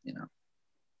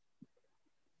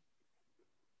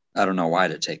 I don't know why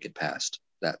to take it past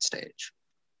that stage.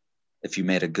 If you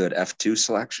made a good F2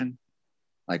 selection,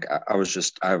 like I was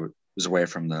away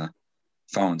from the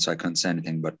phone, so I couldn't say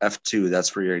anything, but F2,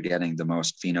 that's where you're getting the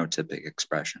most phenotypic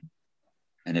expression.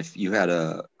 And if you had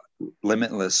a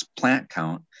limitless plant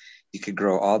count, you could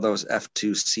grow all those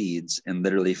F2 seeds and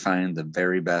literally find the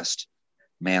very best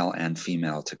male and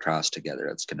female to cross together.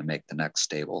 It's going to make the next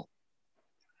stable.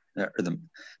 Or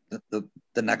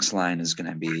the next line is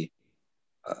going to be,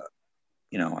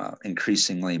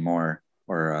 increasingly more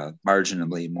or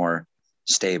marginally more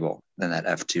stable than that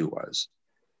F2 was.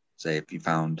 Say if you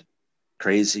found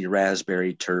crazy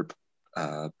raspberry terp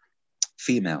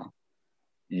female,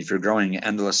 And if you're growing an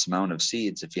endless amount of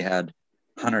seeds, if you had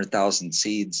 100,000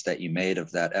 seeds that you made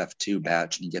of that F2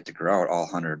 batch, and you get to grow out all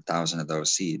 100,000 of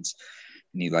those seeds,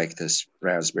 and you like this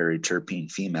raspberry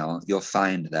terpene female, you'll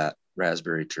find that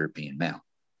raspberry terpene male.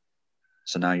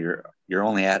 So now you're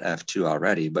only at F2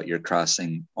 already, but you're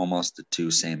crossing almost the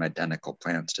two same identical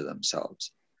plants to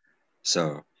themselves.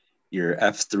 So your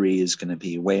F3 is going to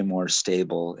be way more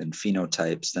stable in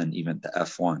phenotypes than even the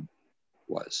F1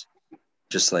 was.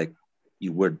 Just like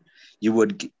you would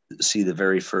see the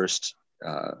very first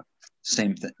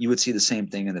same thing. You would see the same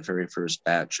thing in the very first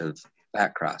batch of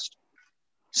back crossed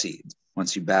seeds.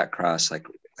 Once you back cross, like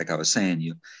I was saying,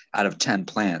 you out of 10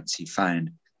 plants, you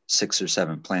find 6 or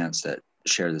 7 plants that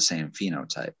share the same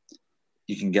phenotype.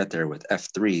 You can get there with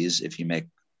F3s if you make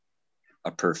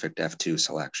a perfect F2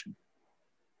 selection.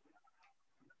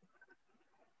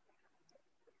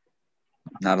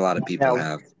 Not a lot of people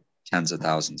have tens of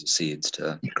thousands of seeds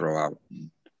to grow out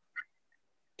and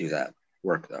do that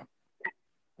work, though.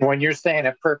 When you're saying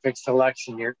a perfect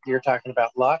selection, you're talking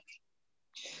about luck?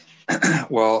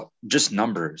 Well, just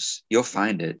numbers. You'll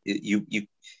find it. You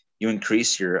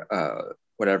increase your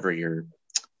whatever your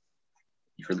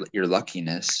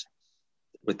luckiness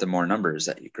with the more numbers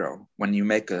that you grow. When you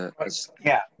make a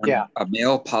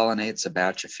male pollinates a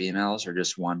batch of females or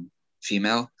just one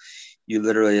female, you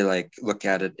literally like look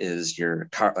at it as your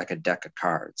card, like a deck of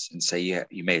cards, and say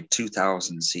you made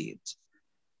 2,000 seeds.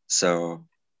 So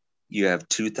you have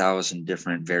 2,000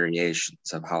 different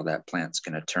variations of how that plant's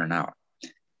going to turn out.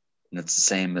 And it's the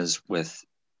same as with,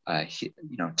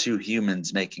 two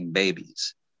humans making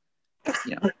babies.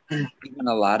 Even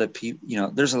a lot of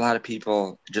people, there's a lot of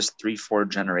people, just 3-4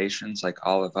 generations, like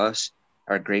all of us,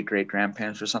 our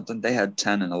great-great-grandparents or something, they had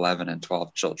 10 and 11 and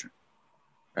 12 children,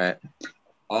 right?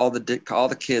 All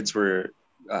the kids were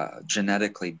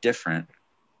genetically different,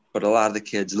 but a lot of the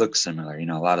kids look similar.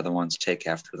 A lot of the ones take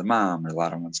after the mom, or a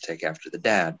lot of ones take after the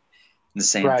dad. And the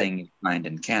same thing you find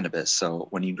in cannabis. So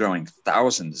when you're growing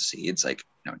thousands of seeds, like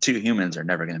 2 humans are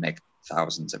never going to make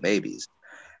thousands of babies.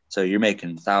 So you're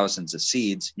making thousands of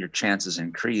seeds, your chances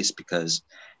increase, because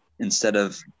instead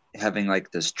of having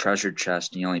like this treasure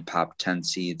chest and you only pop 10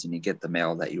 seeds and you get the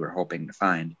male that you were hoping to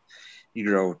find, you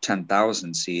grow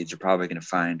 10,000 seeds, you're probably going to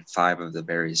find 5 of the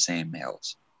very same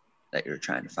males that you're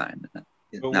trying to find. But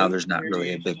now there's not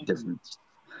really a big difference.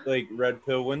 Like Red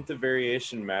Pill, wouldn't the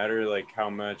variation matter? Like how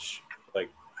many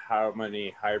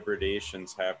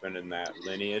hybridations happen in that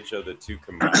lineage of the 2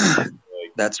 combined?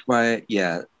 That's why you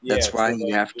have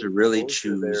to really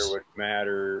choose. There would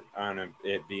matter on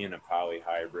it being a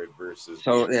polyhybrid versus.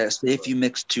 So say if you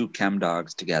mix 2 chem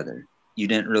dogs together, you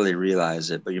didn't really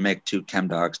realize it, but you make 2 chem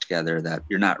dogs together, that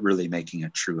you're not really making a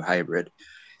true hybrid.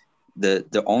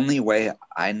 The only way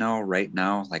I know right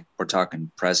now, like we're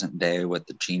talking present day with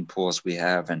the gene pools we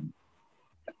have, and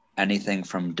anything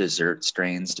from dessert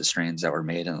strains to strains that were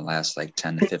made in the last like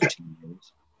 10 to 15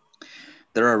 years,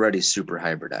 they're already super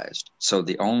hybridized. So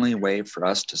the only way for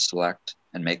us to select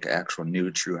and make an actual new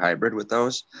true hybrid with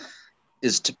those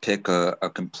is to pick a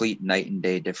complete night and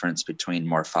day difference between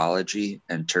morphology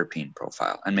and terpene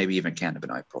profile, and maybe even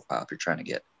cannabinoid profile if you're trying to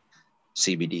get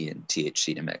CBD and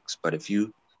THC to mix. But if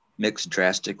you mix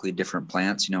drastically different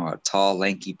plants, a tall,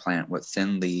 lanky plant with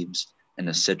thin leaves and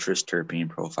a citrus terpene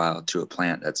profile to a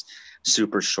plant that's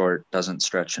super short, doesn't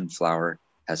stretch and flower,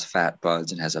 has fat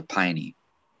buds, and has a piney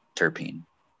terpene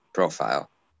profile,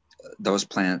 those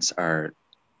plants are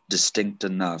distinct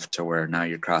enough to where now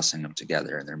you're crossing them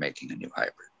together and they're making a new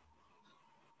hybrid.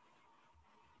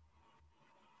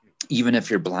 Even if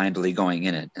you're blindly going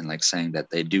in it and like saying that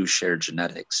they do share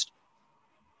genetics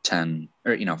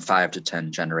 5 to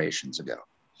 10 generations ago.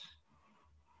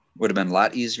 Would have been a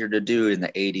lot easier to do in the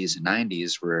 80s and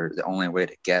 90s, where the only way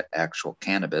to get actual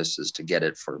cannabis is to get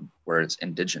it for where it's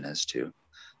indigenous to.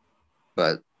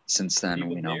 But since then,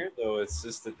 though, it's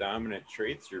just the dominant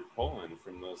traits you're pulling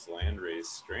from those landrace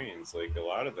strains. Like a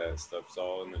lot of that stuff's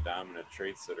all in the dominant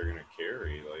traits that are going to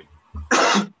carry. Like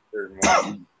certain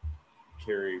ones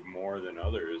carry more than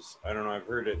others. I don't know. I've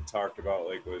heard it talked about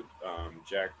like with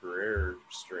Jack Herrera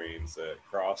strains that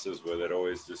crosses with it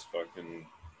always just fucking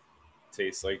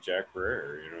tastes like Jack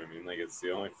Herrera. You know what I mean? Like it's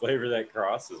the only flavor that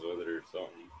crosses with it or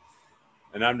something.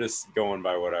 And I'm just going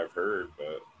by what I've heard,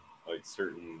 but like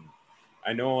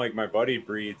I know like my buddy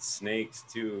breeds snakes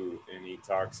too, and he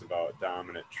talks about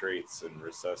dominant traits and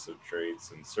recessive traits,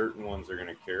 and certain ones are going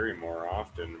to carry more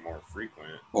often, more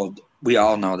frequent. Well, we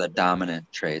all know that dominant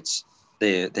traits,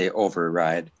 they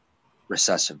override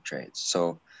recessive traits.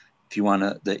 So if you want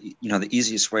to, the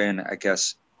easiest way, and I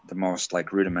guess the most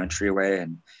like rudimentary way,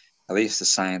 and at least the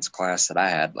science class that I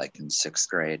had like in 6th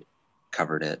grade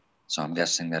covered it. So I'm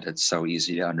guessing that it's so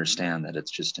easy to understand that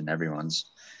it's just in everyone's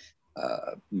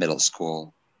middle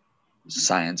school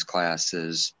science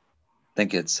classes. I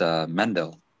think it's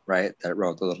Mendel, right, that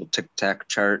wrote the little tic-tac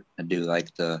chart and do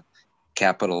like the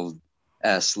capital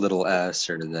S, little s,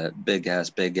 or the big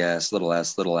S, little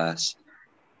s,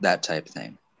 that type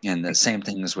thing. And the same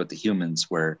thing is with the humans,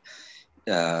 where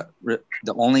the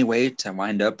only way to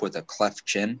wind up with a cleft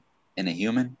chin in a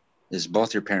human is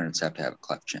both your parents have to have a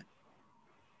cleft chin.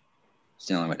 It's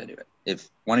the only way to do it.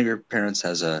 If one of your parents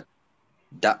has a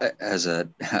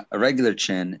regular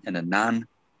chin and a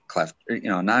non-cleft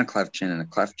chin and a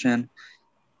cleft chin,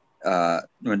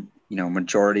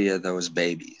 majority of those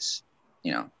babies,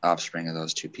 offspring of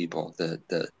those two people,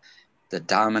 the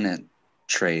dominant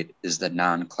trait is the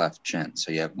non-cleft chin.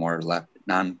 So you have more left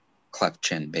non-cleft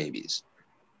chin babies,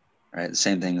 right? The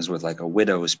same thing is with like a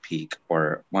widow's peak,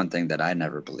 or one thing that I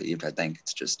never believed, I think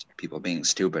it's just people being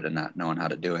stupid and not knowing how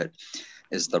to do it,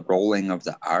 is the rolling of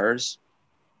the R's.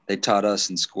 They taught us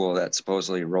in school that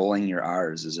supposedly rolling your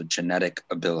R's is a genetic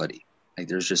ability. Like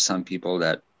there's just some people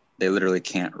that they literally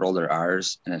can't roll their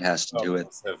R's, and it has to do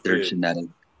with their genetic.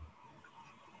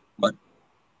 But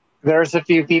there's a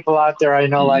few people out there I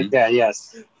know like that.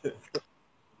 Yes.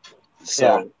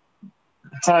 So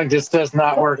tongue just does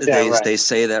not work that way. They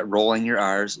say that rolling your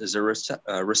R's is a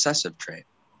recessive trait.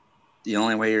 The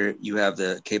only way you have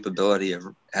the capability of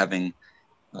having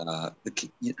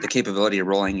the capability of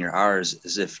rolling your R's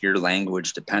is if your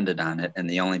language depended on it, and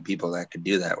the only people that could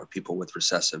do that were people with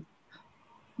recessive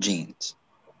genes,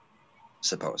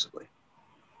 supposedly.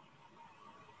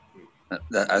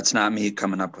 That's not me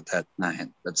coming up with that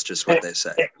nine. That's just what they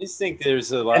say. I just think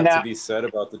there's a lot to be said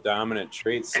about the dominant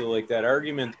traits. So like that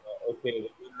argument, okay, they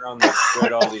went around, they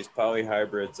spread all these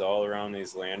polyhybrids all around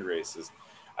these land races,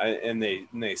 and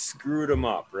they screwed them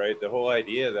up, right? The whole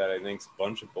idea of that, I think, is a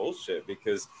bunch of bullshit,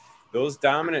 because those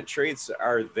dominant traits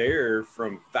are there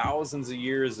from thousands of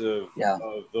years of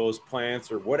those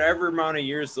plants, or whatever amount of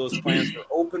years those plants were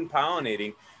open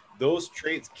pollinating. Those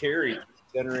traits carried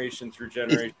generation through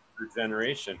generation through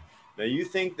generation. Now you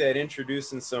think that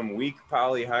introducing some weak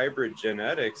polyhybrid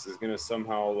genetics is going to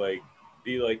somehow like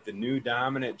be like the new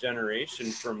dominant generation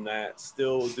from that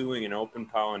still doing an open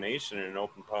pollination and an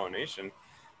open pollination?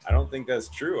 I don't think that's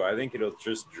true. I think it'll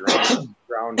just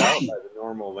drowned out by the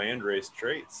normal landrace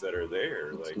traits that are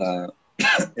there. Like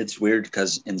it's weird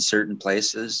because in certain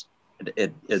places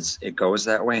it goes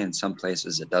that way, in some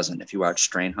places it doesn't. If you watch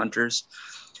Strain Hunters,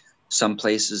 some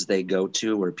places they go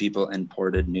to where people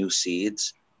imported new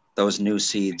seeds, those new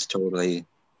seeds totally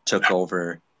took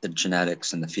over the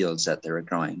genetics in the fields that they were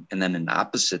growing. And then in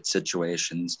opposite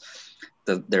situations,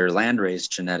 their landrace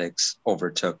genetics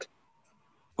overtook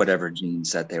whatever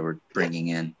genes that they were bringing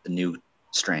in, the new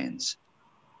strains.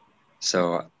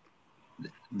 So,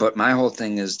 but my whole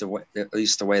thing is at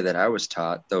least the way that I was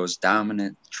taught, those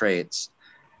dominant traits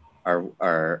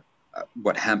are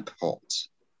what hemp holds.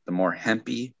 The more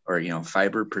hempy or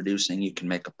fiber producing you can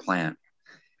make a plant,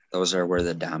 those are where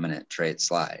the dominant traits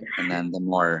lie. And then the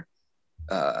more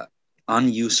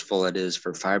unuseful it is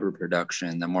for fiber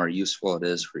production, the more useful it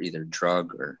is for either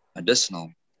drug or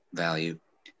medicinal value,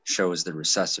 shows the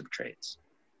recessive traits.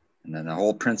 And then the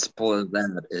whole principle of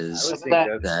that is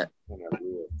that kind of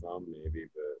rule of thumb, maybe,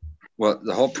 but well,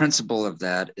 the whole principle of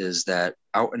that is that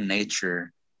out in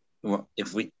nature,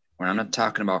 when I'm not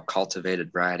talking about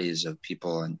cultivated varieties of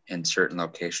people in certain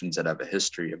locations that have a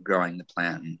history of growing the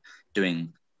plant and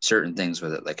doing certain things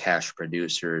with it, like hash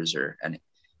producers or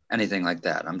anything like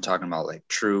that. I'm talking about like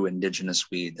true indigenous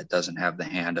weed that doesn't have the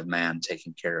hand of man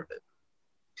taking care of it.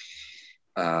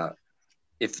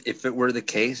 If it were the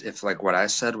case, if like what I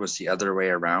said was the other way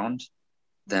around,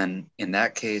 then in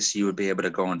that case, you would be able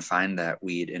to go and find that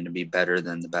weed and to be better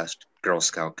than the best Girl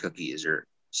Scout cookies or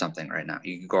something right now.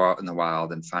 You can go out in the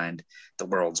wild and find the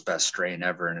world's best strain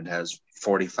ever, and it has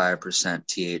 45%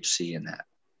 THC in that.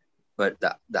 But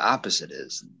the opposite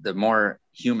is, the more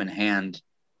human hand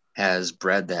has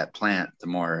bred that plant, the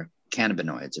more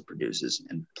cannabinoids it produces.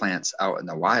 And plants out in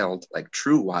the wild, like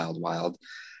true wild,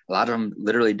 a lot of them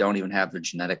literally don't even have the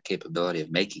genetic capability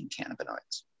of making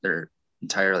cannabinoids. They're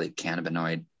entirely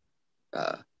cannabinoid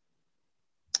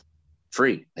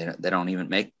free. They don't even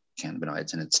make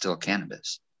cannabinoids, and it's still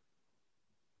cannabis.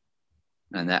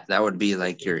 And that would be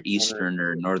like your Eastern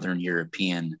or Northern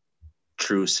European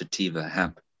true sativa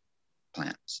hemp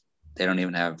plants. They don't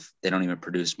even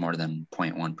produce more than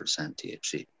 0.1%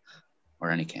 THC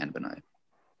or any cannabinoid.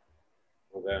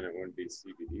 Well, then it wouldn't be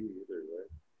CBD either, right?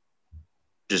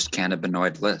 Just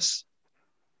cannabinoidless,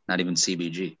 not even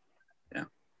CBG. It'd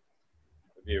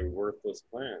be a worthless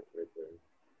plant right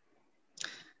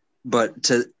there. But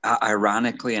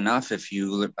ironically enough, if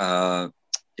you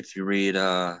read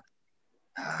I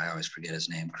always forget his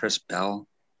name, Chris Bell.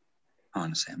 I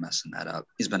want to say I'm messing that up.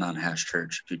 He's been on Hash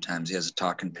Church a few times. He has a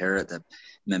talking parrot that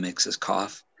mimics his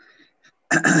cough.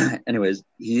 Anyways,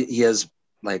 he has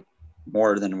like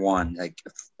more than one, like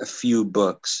a few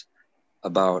books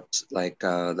about like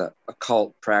the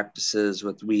occult practices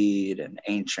with weed and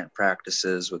ancient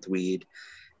practices with weed.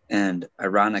 And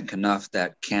ironic enough,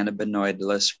 that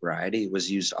cannabinoidless variety was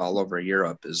used all over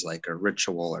Europe as like a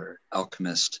ritual or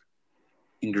alchemist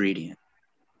ingredient.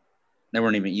 They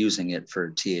weren't even using it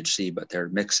for THC, but they're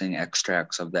mixing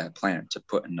extracts of that plant to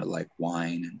put into like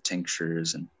wine and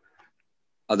tinctures and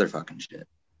other fucking shit.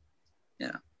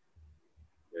 Yeah.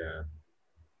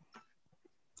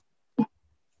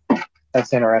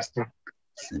 That's interesting.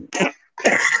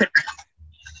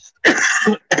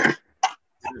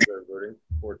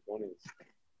 420s.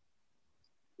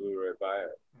 Blew right by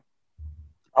it.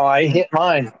 Oh, I hit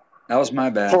mine. That was my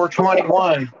bad.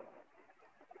 421.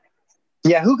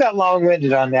 Yeah, who got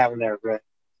long-winded on that one there, Brett?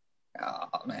 Oh,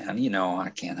 man, you know, I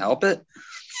can't help it.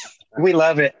 We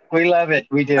love it. We love it.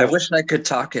 We do. I wish I could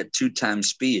talk at 2 times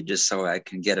speed just so I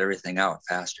can get everything out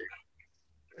faster.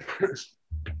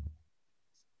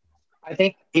 I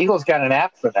think Eagle's got an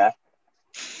app for that.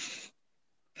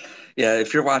 Yeah,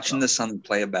 if you're watching this on the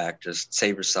playback, just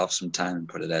save yourself some time and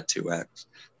put it at 2x.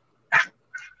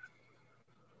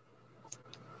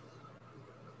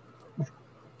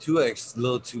 2x a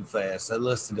little too fast. I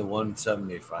listened to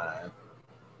 175.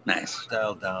 Nice.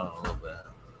 Dial down a little bit.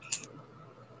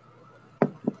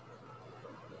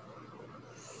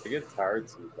 It gets hard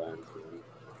sometimes, man.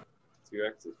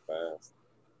 2x is fast.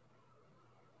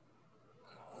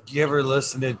 Do you ever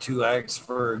listen to 2x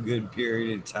for a good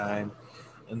period of time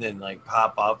and then like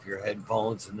pop off your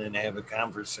headphones and then have a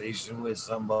conversation with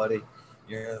somebody?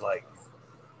 You're like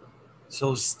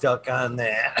so stuck on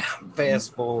that.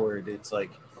 Fast forward. It's like,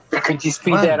 could you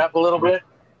speed that up a little bit?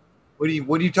 What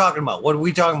are you talking about? What are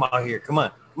we talking about here? Come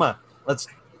on. Let's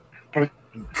get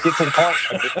to the point.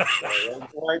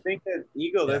 Well, I think that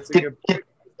Eagle, that's a good point.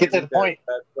 Get to the point.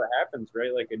 That's what happens,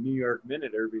 right? Like a New York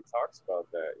Minute, everybody talks about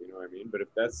that, you know what I mean? But if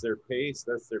that's their pace,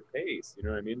 that's their pace, you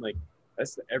know what I mean? Like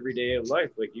that's the everyday of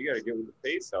life. Like you got to get with the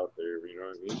pace out there, you know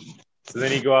what I mean? So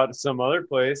then you go out to some other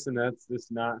place and that's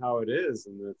just not how it is.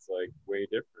 And it's like way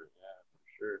different. Yeah, for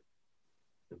sure.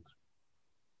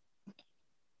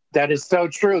 That is so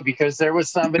true, because there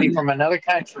was somebody from another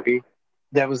country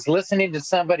that was listening to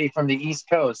somebody from the East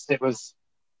Coast. It was,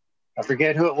 I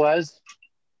forget who it was.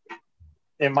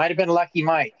 It might have been Lucky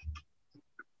Mike.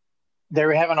 They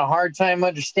were having a hard time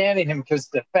understanding him because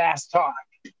the fast talk,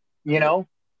 you know?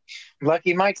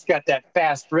 Lucky Mike's got that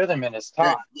fast rhythm in his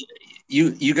talk.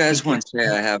 You guys wouldn't say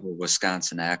I have a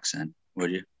Wisconsin accent,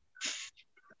 would you?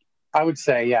 I would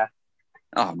say, yeah.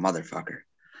 Oh, motherfucker.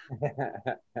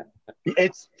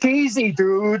 It's cheesy,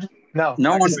 dude. No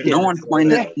one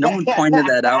pointed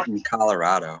that out in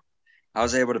Colorado. I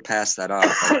was able to pass that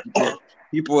off. Like,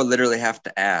 people would literally have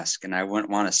to ask, and I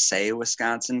wouldn't want to say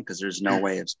Wisconsin because there's no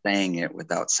way of saying it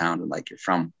without sounding like you're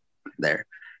from there,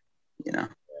 you know.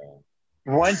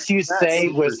 Once you say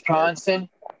Wisconsin,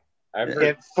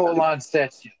 it full on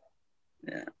sets you.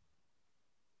 Yeah.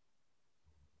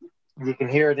 You can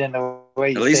hear it in the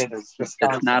way you say it. It's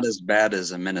not as bad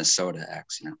as a Minnesota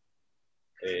accent.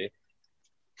 Hey.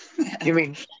 You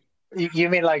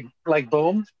mean like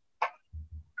boom?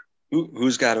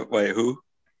 Who's got it? Wait,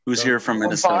 who's here from Boom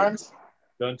Minnesota? Farms.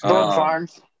 Boom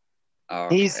Farms.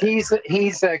 Okay.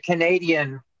 He's a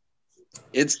Canadian.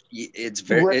 It's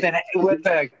very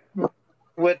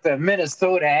with a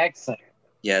Minnesota accent.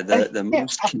 Yeah, the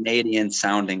most Canadian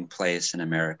sounding place in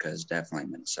America is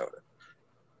definitely Minnesota.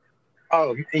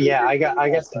 Oh yeah, I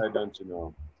guess. Don't you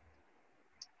know?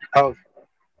 Oh,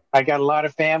 I got a lot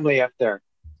of family up there.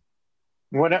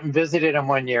 Went up and visited them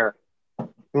one year.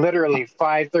 Literally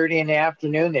 5:30 in the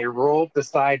afternoon, they rolled the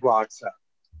sidewalks up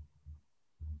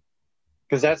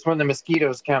because that's when the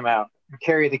mosquitoes come out and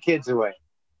carry the kids away.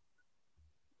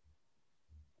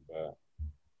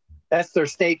 That's their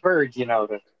state bird, you know,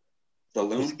 the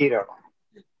loon? Mosquito.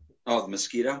 Oh, the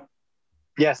mosquito?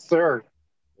 Yes, sir.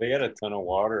 They got a ton of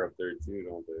water up there too,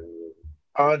 don't they?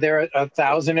 Oh, there are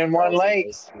 1,001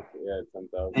 lakes. Yeah,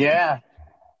 10,000. Yeah,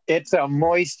 it's a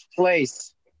moist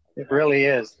place. It really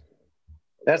is.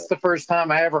 That's the first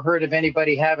time I ever heard of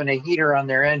anybody having a heater on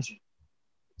their engine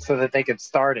so that they could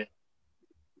start it.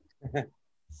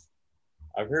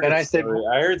 I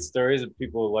heard stories of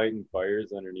people lighting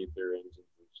fires underneath their engines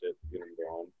and shit to get them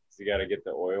going. So you got to get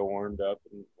the oil warmed up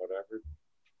and whatever,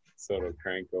 so it'll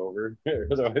crank over.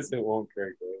 Otherwise, it won't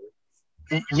crank over.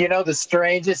 You know, the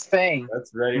strangest thing.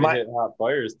 That's ready to hit hot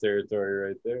fires territory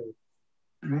right there.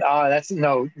 That's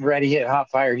no ready hit hot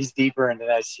fire. He's deeper into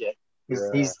that shit.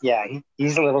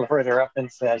 He's a little further up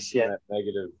into that shit. That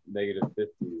negative 50s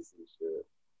and shit.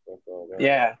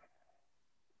 Yeah.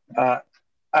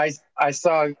 I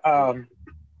saw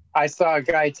a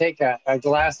guy take a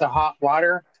glass of hot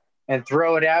water and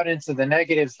throw it out into the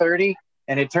negative 30,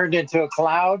 and it turned into a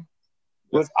cloud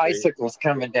with icicles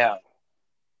coming down.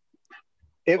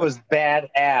 It was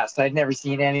badass. I'd never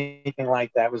seen anything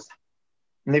like that.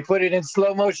 And they put it in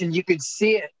slow motion. You could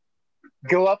see it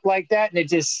go up like that, and it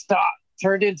just stopped,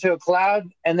 turned into a cloud,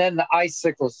 and then the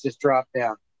icicles just dropped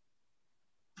down.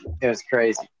 It was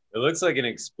crazy. It looks like an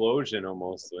explosion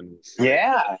almost when.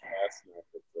 Yeah. It's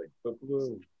like boom,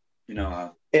 boom. You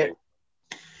know,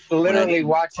 literally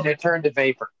watching it turn to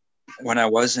vapor. When I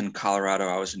was in Colorado,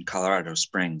 I was in Colorado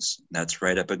Springs. That's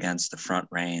right up against the Front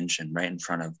Range and right in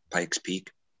front of Pikes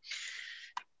Peak.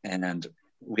 And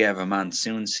we have a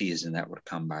monsoon season that would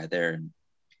come by there. And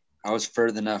I was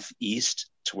further enough east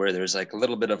to where there's like a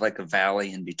little bit of like a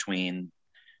valley in between.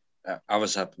 I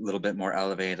was up a little bit more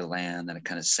elevated land, and it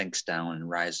kind of sinks down and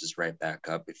rises right back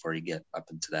up before you get up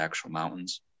into the actual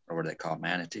mountains, or what they call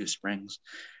Manitou Springs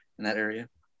in that area.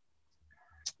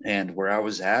 And where I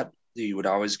was at, you would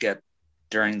always get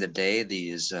during the day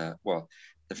these, the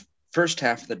first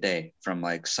half of the day from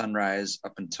like sunrise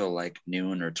up until like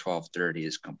noon or 12:30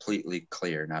 is completely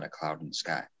clear, not a cloud in the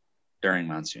sky during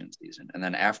monsoon season. And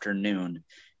then after noon,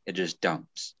 it just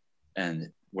dumps.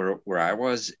 And where I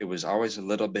was, it was always a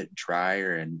little bit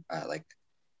drier, and like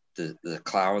the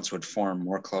clouds would form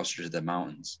more closer to the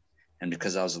mountains. And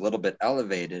because I was a little bit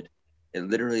elevated, it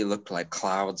literally looked like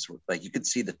clouds, like you could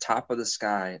see the top of the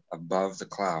sky above the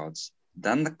clouds,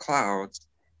 then the clouds,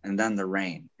 and then the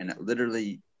rain. And it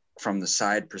literally, from the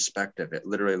side perspective, it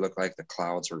literally looked like the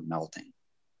clouds were melting.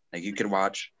 Like you could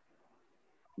watch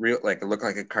it looked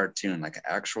like a cartoon, like an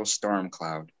actual storm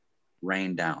cloud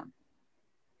rain down,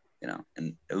 you know,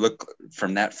 and it looked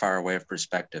from that far away of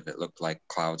perspective, it looked like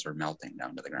clouds were melting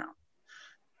down to the ground.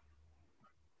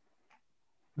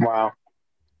 Wow.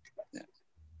 Yeah.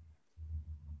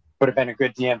 Would have been a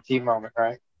good DMT moment,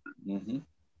 right? Mm-hmm.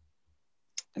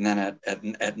 And then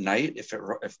at night,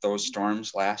 if those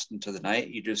storms last into the night,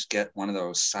 you just get one of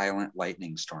those silent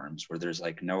lightning storms where there's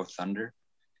like no thunder,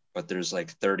 but there's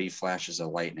like 30 flashes of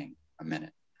lightning a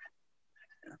minute.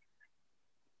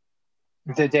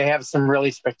 Yeah. Did they have some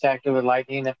really spectacular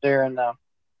lightning up there in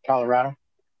Colorado?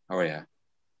 Oh yeah,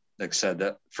 like I said,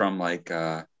 that from like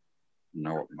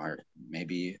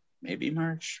maybe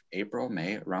March, April,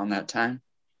 May, around that time,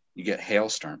 you get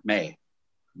hailstorm. May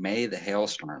the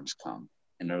hailstorms come.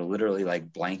 And it'll literally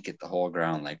like blanket the whole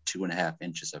ground, like 2.5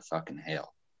 inches of fucking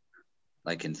hail,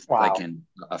 like in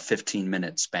a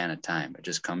 15-minute span of time. It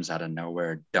just comes out of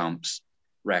nowhere, dumps,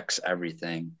 wrecks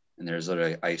everything, and there's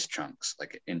literally ice chunks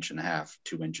like 1.5 inches,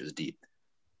 2 inches deep.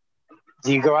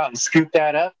 Do you go out and scoop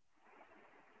that up?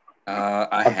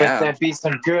 I bet that'd be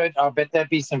some good. I'll bet that'd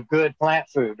be some good plant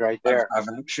food right there. I've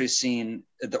actually seen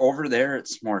over there.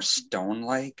 It's more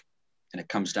stone-like, and it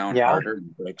comes down harder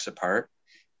and breaks apart.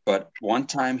 But one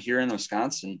time here in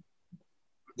Wisconsin,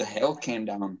 the hail came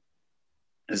down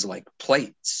as like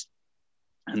plates.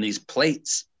 And these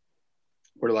plates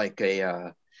were like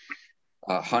a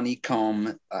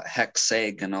honeycomb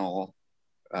hexagonal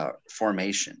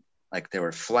formation. Like they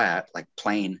were flat, like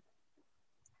plain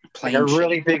like a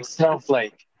really big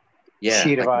snowflake. Yeah,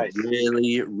 sheet like of ice. A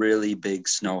really, really big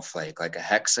snowflake, like a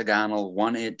hexagonal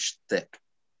 1-inch thick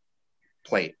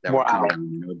plate that would come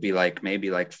down. It would be like maybe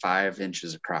like 5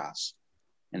 inches across,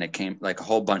 and it came like a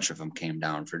whole bunch of them came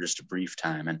down for just a brief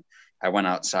time. And I went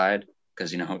outside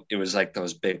because it was like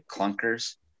those big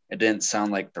clunkers. It didn't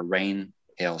sound like the rain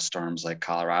hailstorms like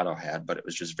Colorado had, but it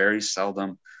was just very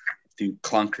seldom a few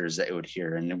clunkers that you would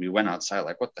hear. And then we went outside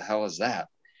like, what the hell is that?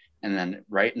 And then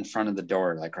right in front of the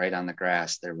door, like right on the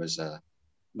grass, there was a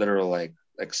literal like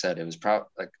I said, it was probably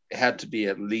like it had to be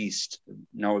at least,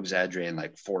 no exaggerating,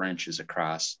 like 4 inches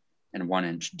across and 1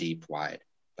 inch deep wide.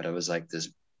 But it was like this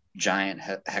giant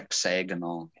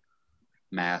hexagonal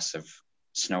mass of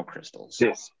snow crystals.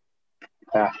 Yes.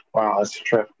 Wow, that's a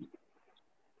trip.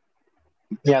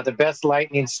 Yeah, the best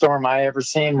lightning storm I ever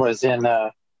seen was in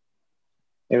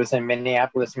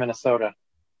Minneapolis, Minnesota.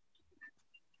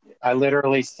 I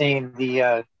literally seen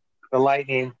the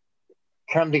lightning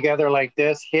come together like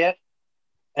this, hit,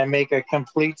 and make a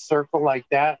complete circle like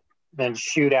that, then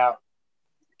shoot out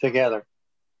together.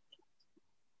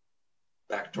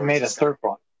 Back made a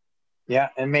circle. Yeah,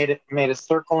 and made a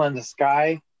circle in the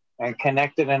sky and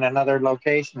connected in another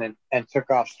location and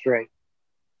took off straight.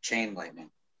 Chain lightning.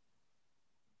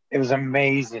 It was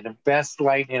amazing. The best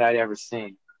lightning I'd ever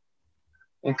seen.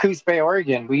 In Coos Bay,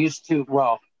 Oregon, we used to,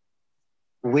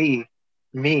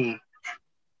 me,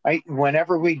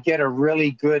 whenever we get a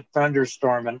really good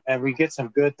thunderstorm and we get some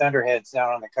good thunderheads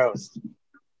down on the coast,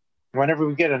 whenever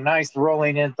we get a nice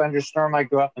rolling in thunderstorm, I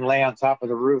go up and lay on top of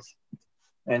the roof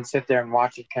and sit there and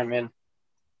watch it come in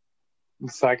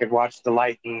so I could watch the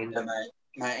lightning. Yeah,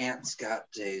 my aunt's got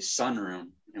a sunroom,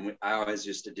 and I always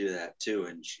used to do that too.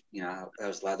 And she,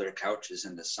 those leather couches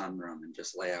in the sunroom and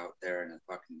just lay out there in a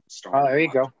fucking storm. Oh, there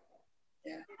you go.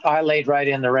 Yeah. I laid right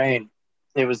in the rain.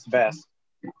 It was the best.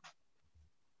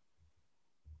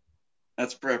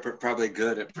 That's probably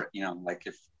good at, like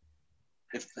if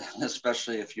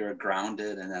especially if you're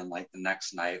grounded and then like the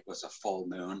next night was a full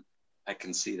moon, I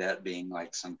can see that being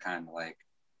like some kind of like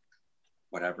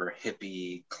whatever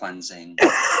hippie cleansing.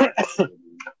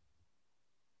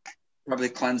 Probably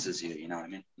cleanses you, you know what I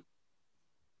mean?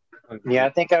 Yeah, I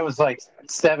think I was like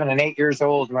 7 and 8 years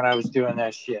old when I was doing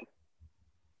that shit.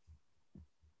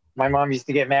 My mom used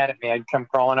to get mad at me. I'd come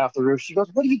crawling off the roof. She goes,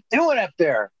 "What are you doing up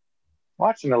there?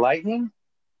 Watching the lightning?"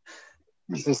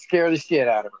 Used to scare the shit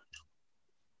out of her.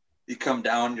 You come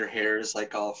down, your hair is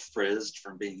like all frizzed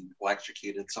from being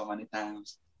electrocuted so many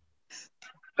times.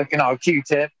 Looking all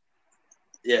Q-tip.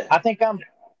 Yeah. I think I'm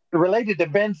related to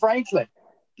Ben Franklin.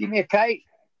 Give me a kite.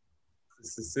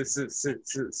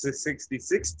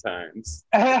 66 times.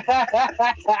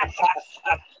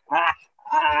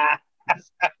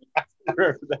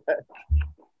 Remember that?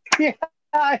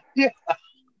 Yeah.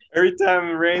 Every time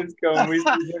the rain's coming, we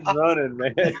see him running,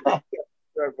 man.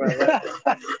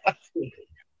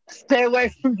 Stay away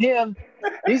from him.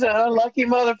 He's an unlucky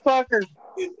motherfucker.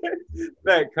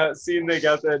 That cut scene, they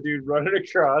got that dude running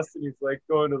across, and he's like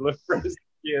going to look for his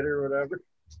kid or whatever.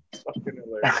 It's fucking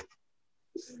hilarious.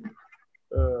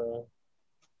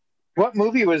 What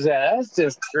movie was that? That's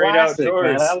just Great classic,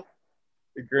 Outdoors. man.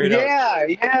 The Great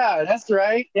Outdoors. Yeah, that's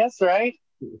right. That's right.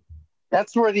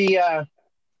 That's where the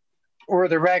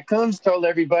raccoons told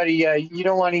everybody you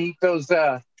don't want to eat those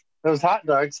hot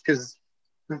dogs because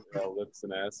lips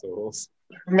and assholes.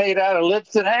 Made out of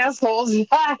lips and assholes.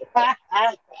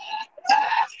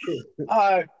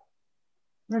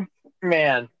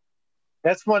 Man,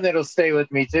 that's one that'll stay with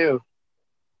me too.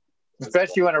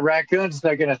 Especially when a raccoon's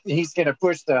he's gonna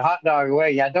push the hot dog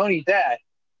away. Yeah, don't eat that.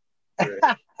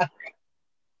 Right.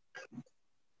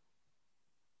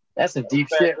 That's some deep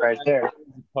shit right there.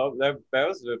 That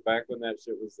was back when that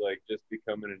shit was like just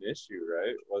becoming an issue,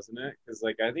 right? Wasn't it? Because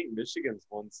like I think Michigan's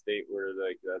one state where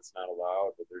like that's not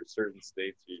allowed, but there's certain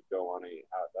states you don't want to eat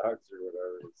hot dogs or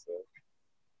whatever. So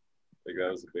like that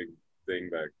was a big thing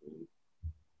back then.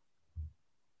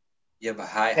 Yeah, but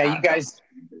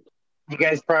you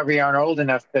guys probably aren't old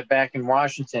enough, but back in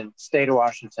Washington, state of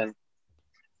Washington,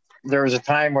 there was a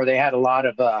time where they had a lot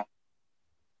of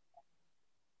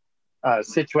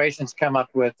situations come up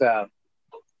with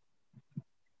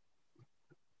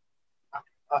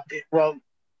well,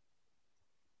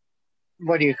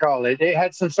 what do you call it? It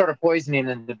had some sort of poisoning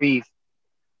in the beef.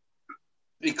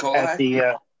 E. coli? At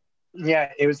the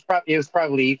yeah, it was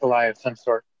probably E. coli of some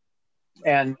sort.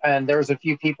 And there was a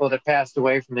few people that passed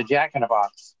away from the Jack in a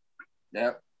Box.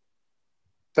 Yep.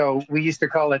 So we used to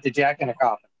call it the Jack in a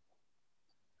Coffin.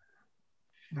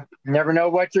 Never know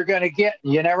what you're going to get.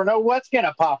 You never know what's going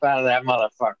to pop out of that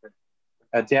motherfucker.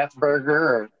 A death burger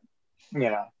or,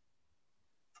 Scary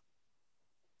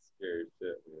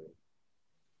shit, man.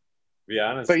 Be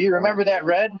honest. So you remember that,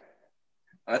 Red?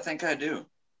 I think I do.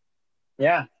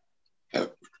 Yeah.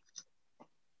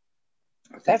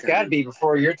 That's got to be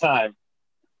before your time.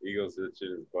 Eagles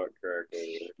itching his butt crack over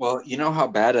there. Well, you know how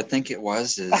bad I think it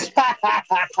was is I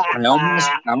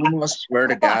almost swear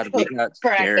to God we got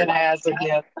scared. Cracking ass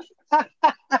again.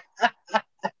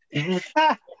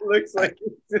 Looks like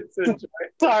it's a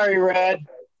Sorry, Red.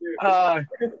 That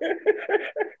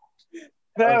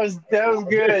was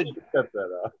good. Cut that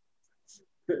off.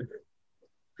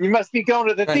 You must be going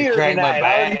to the theater tonight.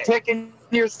 Already picking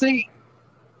your seat.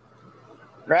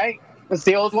 Right? That's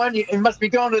the old one. You must be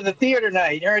going to the theater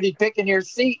tonight. You're already picking your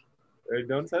seat. Hey,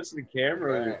 don't touch the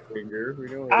camera with your finger. We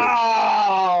don't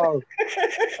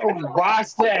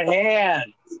wash that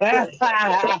hand.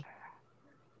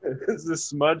 There's a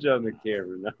smudge on the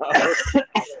camera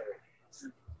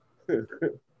now.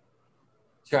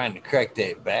 Trying to crack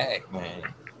that back, man.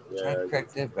 Yeah, Trying to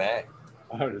crack that back.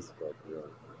 I'm just fucking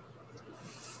up.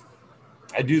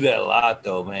 I do that a lot,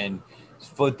 though, man.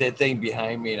 Just put that thing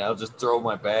behind me, and I'll just throw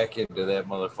my back into that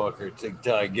motherfucker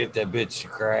until I get that bitch to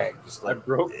crack. Just like, I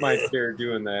broke my chair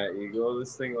doing that, Eagle.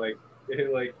 This thing,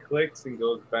 it clicks and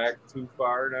goes back too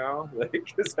far now. Like,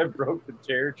 because I broke the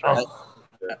chair trying to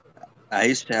I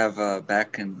used to have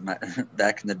back in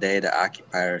the day to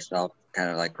occupy ourselves, kind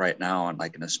of like right now, and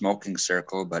like in a smoking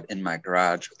circle, but in my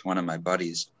garage with one of my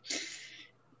buddies.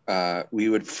 We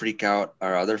would freak out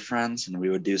our other friends, and we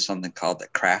would do something called the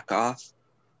crack off.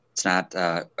 It's not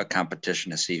a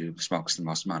competition to see who smokes the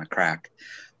most amount of crack.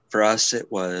 For us, it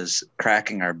was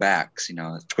cracking our backs,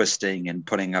 twisting and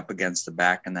putting up against the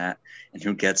back and that, and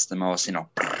who gets the most,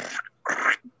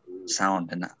 sound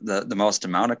and the most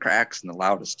amount of cracks and the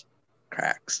loudest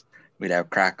cracks. We'd have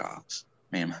crack offs,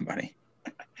 me and my buddy.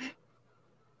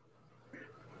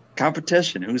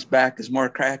 Competition, whose back is more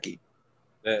cracky?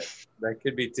 That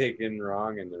could be taken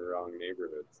wrong in the wrong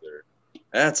neighborhoods there.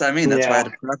 That's why I had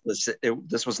to preface it.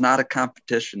 This was not a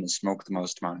competition to smoke the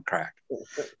most amount of crack.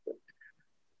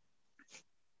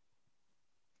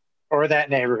 Or that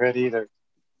neighborhood either.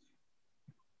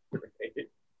 Right.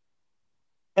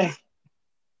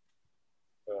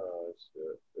 Oh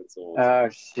shit! Oh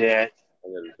shit! I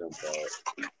gotta jump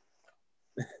out.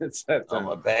 It's that time.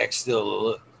 My back's still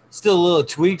a little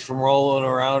tweaked from rolling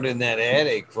around in that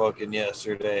attic fucking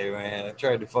yesterday, man. I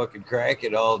tried to fucking crack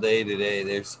it all day today.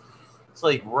 It's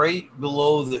like right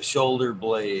below the shoulder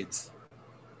blades.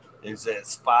 There's that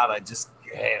spot I just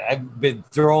had. I've been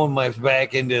throwing my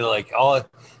back into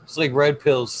it's like Red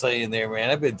Pill's saying there, man.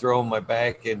 I've been throwing my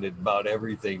back into about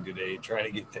everything today, trying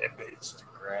to get that bitch to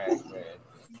crack, man.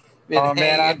 Oh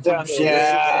man, I've done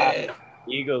man.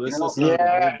 Eagle, this is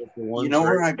yeah.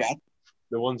 Where I got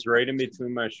the ones right in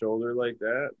between my shoulder like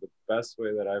that. The best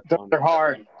way that I found they're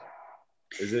hard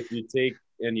is if you take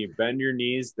and you bend your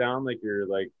knees down like you're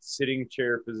like sitting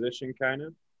chair position, kind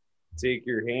of. Take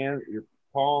your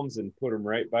palms and put them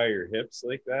right by your hips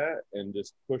like that, and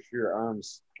just push your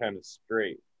arms kind of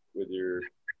straight with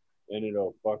and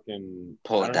it'll fucking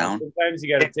pull it down. Sometimes you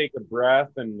got to take a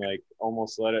breath and like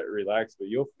almost let it relax, but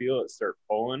you'll feel it start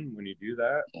pulling when you do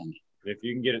that. And if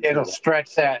you can get it, it'll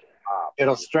stretch that.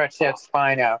 It'll stretch that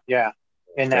spine out. Yeah,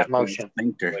 in that motion.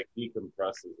 Like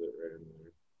decompresses it right in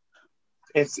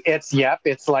there.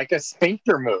 It's like a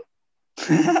sphincter move.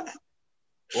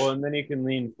 Well, and then you can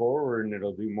lean forward and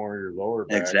it'll do more of your lower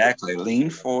back. Exactly. Lean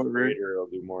forward. It'll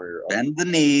do more of your bend the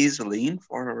knees, lean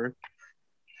forward.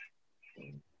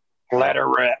 Let her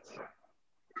rip.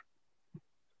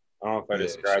 I don't know if I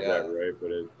described that right,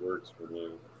 but it works for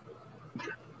me.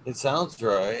 It sounds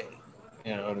right.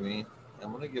 You know what I mean?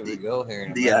 I'm going to give it a go here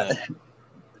in a minute.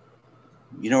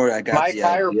 You know where I got my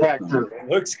chiropractor. It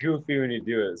looks goofy when you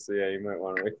do it, so yeah, you might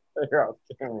want to wait off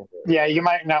camera. Yeah, you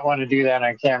might not want to do that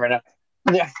on camera now.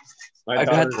 Yeah.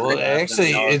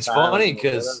 Actually, it's funny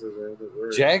because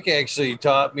Jack actually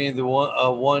taught me the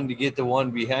one to get the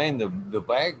one behind the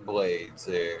back blades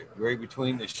there, right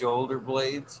between the shoulder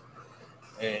blades.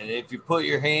 And if you put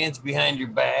your hands behind your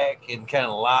back and kind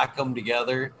of lock them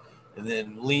together, and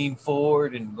then lean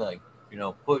forward and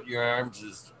put your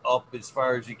arms up as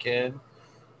far as you can,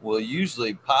 will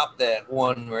usually pop that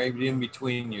one right in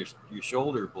between your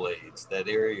shoulder blades. That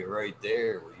area right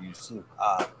there will usually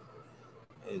pop.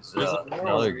 Is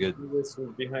another good. You do this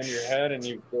behind your head, and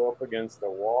you go up against the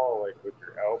wall, like with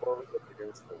your elbows up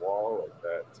against the wall, like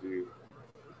that too.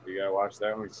 You gotta watch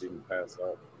that one so you can pass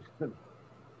up.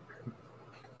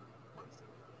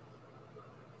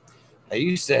 I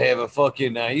used to have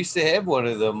one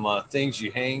of them things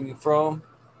you hang from.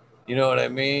 You know what I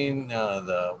mean?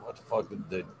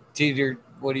 The teeter.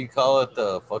 What do you call it?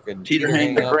 The fucking teeter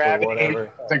hang up gravity, or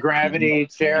whatever. The gravity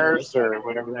chairs or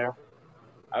whatever they are.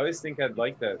 I always think I'd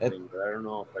like that thing, but I don't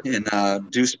know if I can. In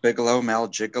Deuce Bigelow, Mal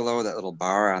Gigolo, that little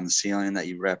bar on the ceiling that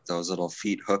you wrap those little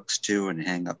feet hooks to and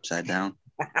hang upside down.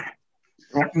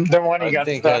 The one you got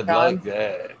stuck on? Like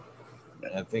that.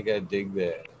 I think I'd dig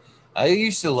that. I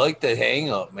used to like the hang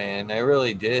up, man. I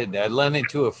really did. I lent it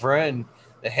to a friend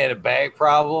that had a back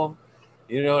problem.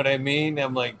 You know what I mean?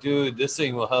 I'm like, dude, this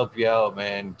thing will help you out,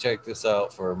 man. Check this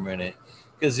out for a minute.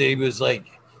 Because he was like,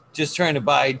 just trying to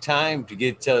buy time to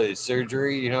get to his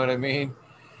surgery, you know what I mean?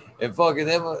 And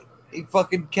he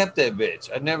fucking kept that bitch.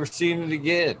 I'd never seen it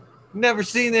again. Never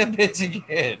seen that bitch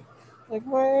again. Like,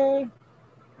 what?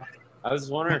 I was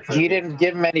wondering. You didn't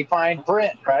give him any fine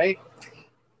print, right?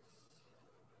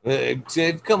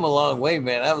 It'd come a long way,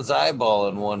 man. I was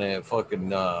eyeballing one at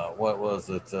fucking, what was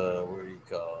it? What do you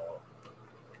call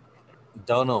it?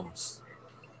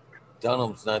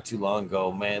 Dunham's not too long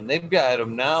ago, man. They've got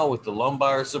them now with the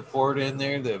lumbar support in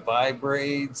there that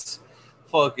vibrates,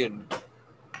 fucking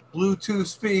Bluetooth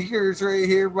speakers right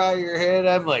here by your head.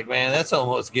 I'm like, man, that's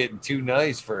almost getting too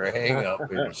nice for a hang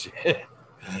up and shit.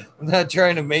 I'm not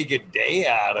trying to make a day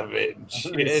out of it and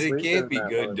shit. It can't be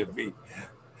good to be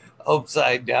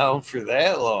upside down for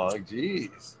that long.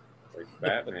 Jeez. Like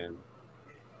Batman.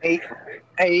 Hey,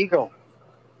 hey, Eagle,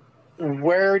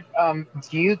 where do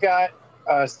you got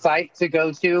a site to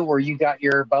go to where you got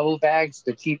your bubble bags,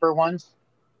 the cheaper ones?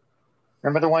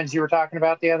 Remember the ones you were talking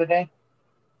about the other day?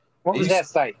 What was that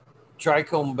site?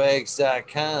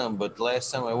 Trichomebags.com, but the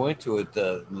last time I went to it,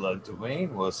 the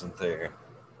domain wasn't there.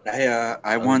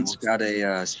 I once got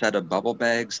a set of bubble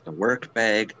bags, the work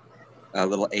bag, a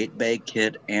little 8-bag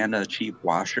kit, and a cheap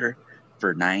washer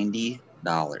for $90.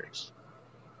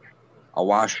 A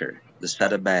washer, the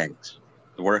set of bags,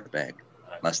 the work bag,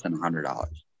 less than $100.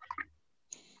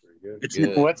 Pretty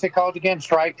Good. What's it called again?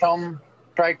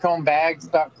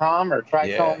 Trichomebags.com or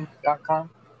trichome.com?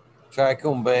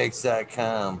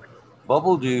 Trichomebags.com.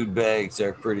 Bubble Dude bags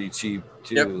are pretty cheap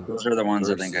too. Yep, those are the ones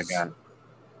I think I got.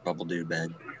 Bubble Dude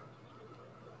bag.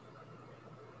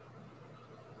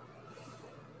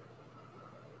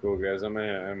 Cool, guys. I'm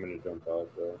gonna jump out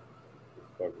though. It's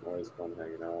fucking always fun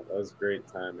hanging out. That was a great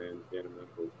time, man. Gentlemen,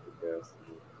 podcast.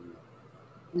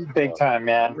 Big time,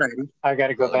 man. Right. I got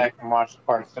to go back and watch the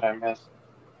parts that I missed.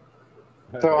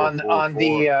 So on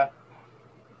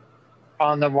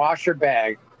the washer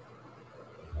bag,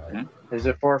 is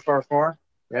it 444?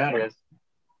 Yeah, it is.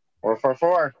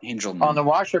 444. Angel On the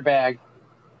washer bag,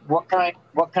 what kind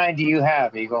do you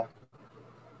have, Eagle?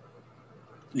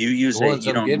 You use The it. ones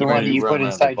You I'm don't. getting The one ready that to you run put out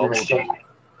of inside your Bubble machine. Dude.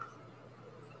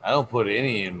 I don't put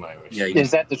any in my machine. Yeah,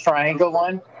 Is that the triangle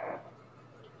one?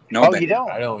 No, Oh, bag. you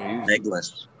don't? I don't use it.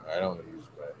 Bagless. I don't use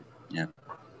bag. Yeah.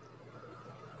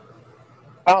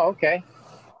 Oh, okay.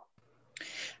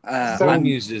 So Boom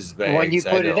uses bags. when you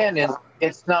put it in,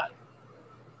 it's not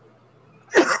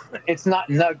it's not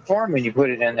nug form when you put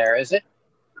it in there, is it?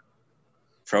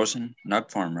 Frozen nug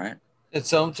form, right? It's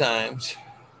sometimes.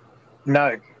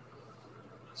 Nug.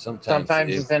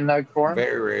 Sometimes it's in nug form.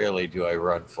 Very rarely do I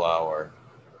run flour.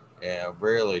 Yeah,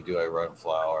 rarely do I run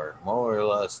flour. More or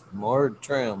less, more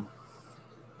trim.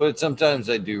 But sometimes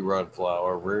I do run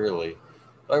flour. Rarely.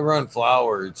 If I run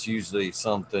flour, it's usually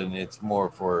something. It's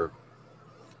more for.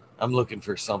 I'm looking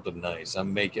for something nice.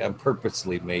 I'm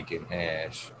purposely making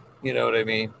hash. You know what I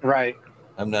mean? Right.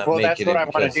 I'm not Well, making that's what it I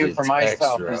want to because do for it's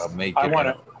myself. extra. Is I'm making I want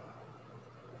to. it.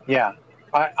 Yeah,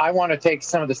 I want to take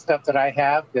some of the stuff that I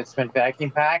have that's been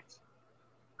vacuum packed,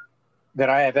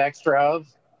 that I have extra of,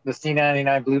 the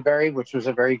C99 blueberry, which was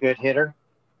a very good hitter,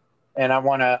 and I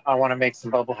want to make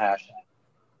some bubble hash.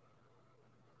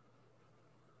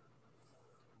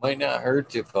 Might not hurt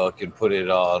to fucking put it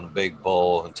all in a big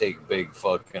bowl and take a big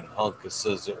fucking hunk of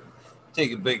scissor.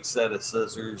 Take a big set of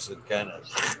scissors and kind of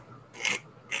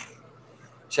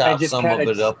chop some of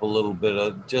it up a little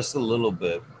bit, just a little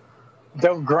bit.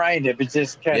 Don't grind it, but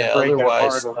just kind of break it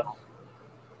apart a little.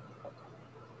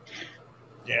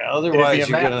 Yeah, otherwise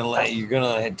you're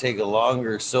gonna take a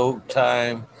longer soak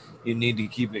time. You need to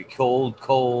keep it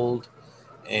cold,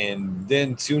 and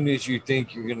then soon as you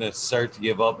think you're gonna start to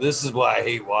give up, this is why I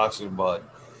hate washing bud,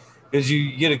 because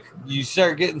you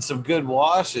start getting some good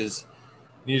washes,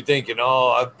 and you're thinking,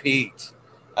 oh, I've peaked,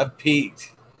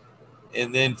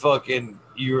 and then fucking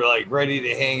you're like ready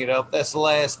to hang it up. That's the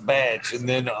last batch, and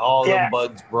then all the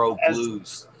buds broke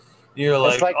loose. You're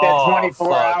like, that oh,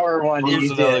 24-hour one.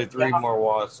 Here's another 3 more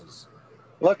washes.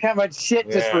 Look how much shit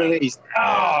just released.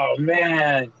 Oh,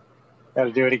 man. Got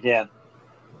to do it again.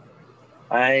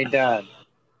 I ain't done.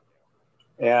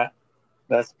 Yeah,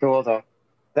 that's cool, though.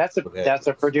 That's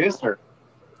a producer.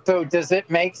 So does it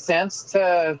make sense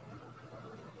to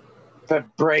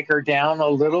break her down a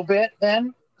little bit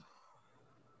then?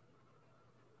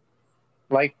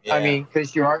 Like, I mean,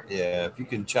 because you are. Yeah, if you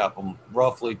can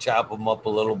roughly chop them up a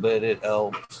little bit, it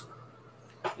helps.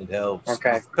 It helps.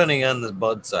 Okay. Depending on the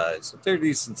bud size. If they're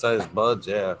decent sized buds,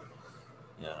 it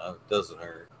doesn't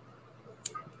hurt.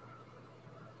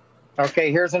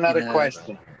 Okay, here's another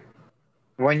question.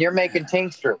 When you're making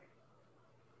tincture,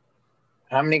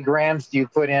 how many grams do you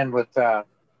put in with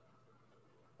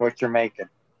what you're making?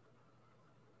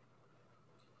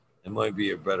 It might be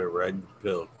a better red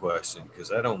pill question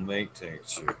because I don't make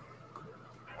tincture.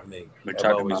 I've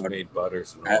always made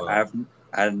butters and oil.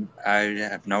 I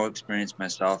have no experience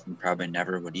myself and probably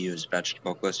never would use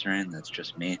vegetable glycerin. That's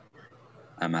just me.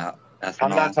 I'm not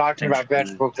talking about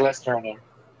vegetable glycerin.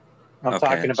 I'm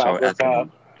talking about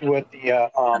with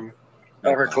the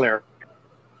Everclear.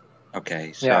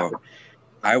 Okay, so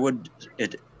I would.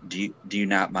 Do you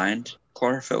not mind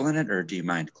chlorophyll in it, or do you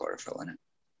mind chlorophyll in it?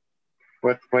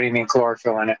 What do you mean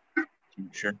chlorophyll in it?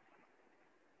 Tincture.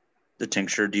 The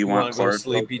tincture. Do you want chlorophyll?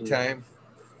 Sleepy time.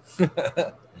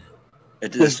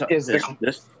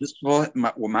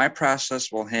 My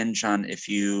process will hinge on if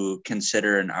you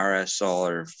consider an RSL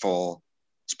or full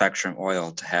spectrum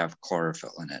oil to have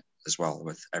chlorophyll in it. as well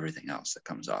with everything else that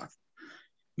comes off.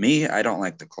 Me, I don't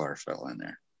like the chlorophyll in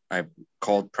there. I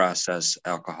cold process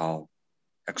alcohol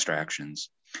extractions,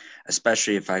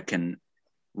 especially if I can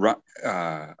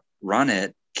run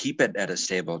it, keep it at a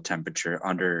stable temperature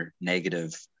under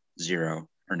 -0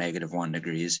 or -1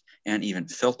 degrees, and even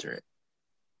filter it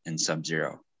in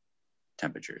sub-zero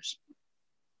temperatures.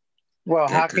 Well,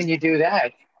 how can you do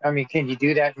that? I mean, can you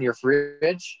do that in your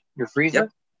fridge, your freezer?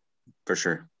 Yep, for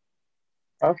sure.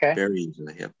 Okay. Very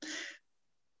easily, yep.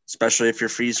 Especially if your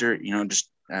freezer,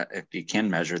 just if you can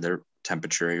measure the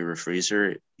temperature of your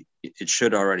freezer, it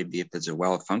should already be, if it's a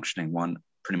well-functioning one,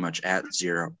 pretty much at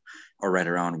 0 or right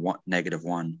around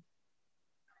 -1.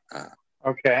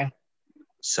 Okay.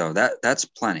 So that's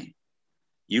plenty.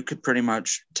 You could pretty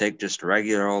much take just a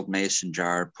regular old mason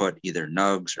jar, put either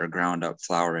nugs or ground up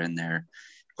flour in there,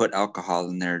 put alcohol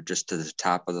in there just to the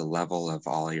top of the level of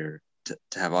to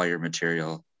have all your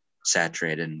material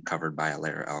saturated and covered by a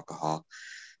layer of alcohol.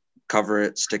 Cover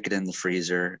it, stick it in the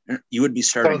freezer. You would be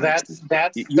starting. So that's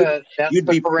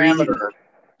the parameter.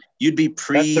 You'd be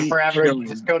That's the parameter. You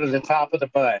just go to the top of the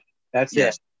bud. That's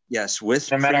it. Yes,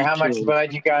 with no matter how much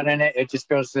bud you got in it, it just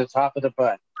goes to the top of the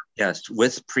bud. Yes,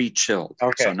 with pre-chilled.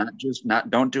 Okay. So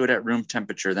don't do it at room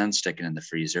temperature, then stick it in the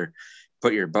freezer.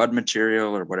 Put your bud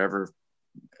material or whatever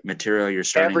material you're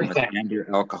starting with and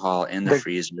your alcohol in the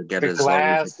freezer. Get it as low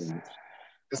as it can.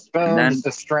 The spoons,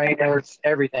 the strainers,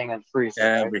 everything in the freezer.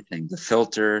 Everything. Right? The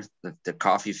filter, the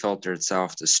coffee filter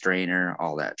itself, the strainer,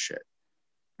 all that shit.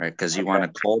 Right? Because you want a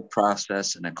cold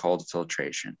process and a cold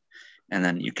filtration. And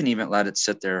then you can even let it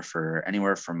sit there for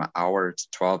anywhere from an hour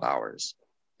to 12 hours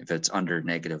if it's under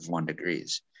 -1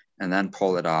 degrees. And then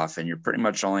pull it off. And you're pretty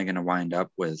much only going to wind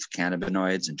up with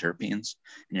cannabinoids and terpenes.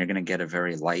 And you're going to get a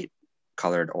very light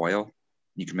colored oil.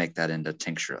 You can make that into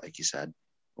tincture, like you said.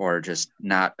 Or just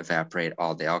not evaporate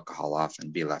all the alcohol off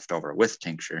and be left over with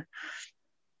tincture.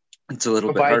 It's a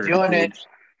little bit harder to gauge.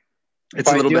 It's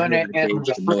a little bit harder to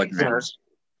gauge the milligrams.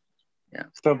 Yeah.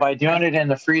 So by doing it in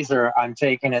the freezer, I'm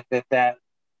taking it that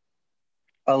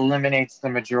eliminates the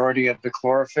majority of the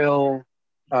chlorophyll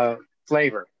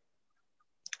flavor.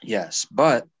 Yes,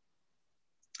 but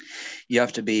you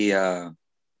have to be, and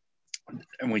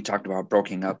we talked about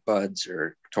broken up buds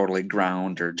or totally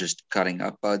ground or just cutting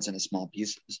up buds into small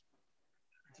pieces.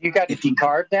 You got to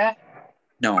decarb that?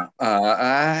 No,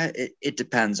 it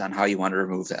depends on how you want to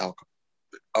remove the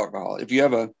alcohol. If you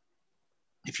have a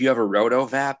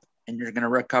rotovap and you're going to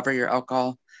recover your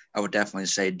alcohol, I would definitely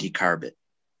say decarb it,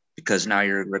 because now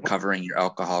you're recovering your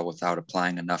alcohol without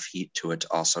applying enough heat to it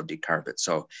to also decarb it.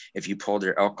 So if you pulled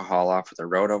your alcohol off with a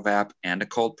rotovap and a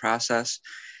cold process,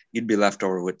 you'd be left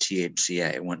over with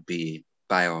THCA. It wouldn't be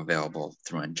bioavailable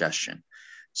through ingestion.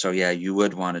 So yeah, you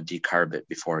would want to decarb it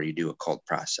before you do a cold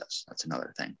process. That's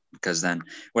another thing, because then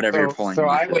whatever you're pulling. So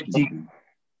I would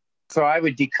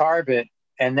decarb it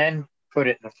and then put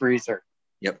it in the freezer.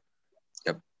 Yep.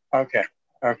 Okay.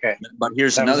 But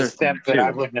here's that another was a step thing that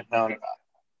I wouldn't have known about.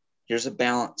 Here's a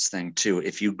balance thing too.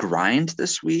 If you grind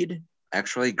this weed,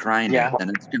 actually grind it, then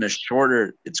it's going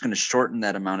to shorten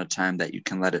that amount of time that you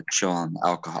can let it chill on the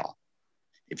alcohol.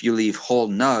 If you leave whole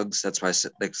nugs, that's why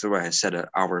I said an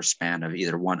hour span of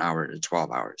either 1 hour to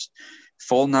 12 hours.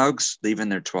 Full nugs, leave in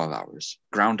there 12 hours.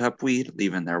 Ground up weed,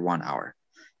 leave in there 1 hour.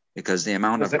 Because the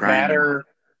amount of grinding. Does it matter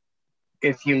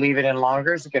if you leave it in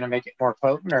longer? Is it going to make it more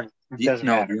potent, or doesn't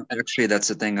matter? No, actually, that's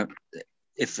the thing.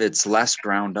 If it's less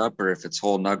ground up or if it's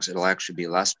whole nugs, it'll actually be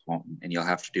less potent, and you'll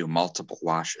have to do multiple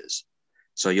washes.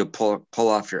 So you'll pull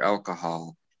off your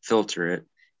alcohol, filter it,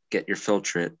 get your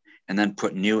filtrate, and then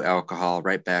put new alcohol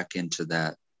right back into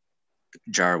that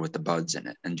jar with the buds in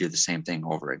it and do the same thing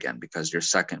over again, because your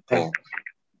second pull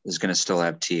is going to still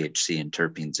have THC and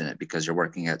terpenes in it, because you're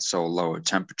working at so low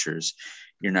temperatures,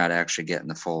 you're not actually getting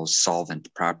the full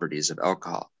solvent properties of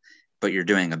alcohol. But you're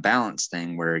doing a balance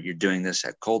thing where you're doing this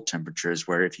at cold temperatures,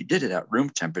 where if you did it at room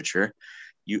temperature,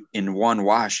 you in one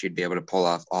wash, you'd be able to pull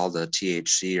off all the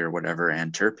THC or whatever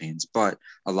and terpenes, but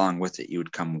along with it, you'd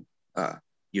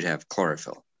have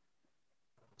chlorophyll.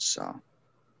 So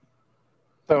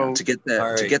to get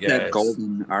that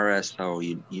golden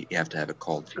RSO, you have to have a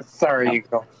cold. Sorry, you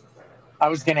go. I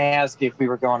was going to ask you if we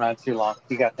were going on too long.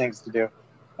 You got things to do.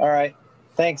 All right.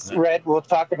 Thanks, Red. We'll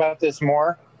talk about this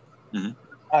more. Mm-hmm.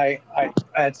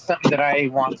 It's something that I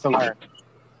want to learn.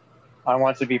 I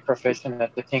want to be proficient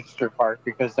at the tincture part,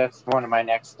 because that's one of my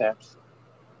next steps.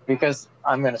 Because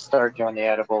I'm going to start doing the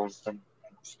edibles and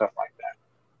stuff like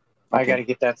that. Okay. I got to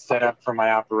get that set up for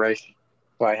my operation,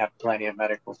 so I have plenty of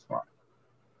medicals for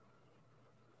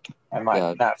it. I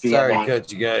might not be. Sorry to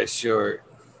cut you guys short.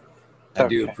 I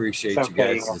do appreciate you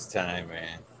guys' time,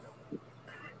 man.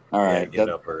 All Yeah, right. get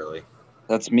up early.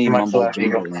 That's me Much mumble love,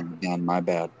 Eagle. jingling again. My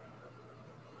bad.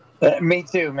 Me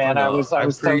too, man. Oh, I no, was I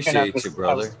soaking up. appreciate you, I was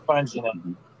brother. sponging it.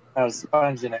 I was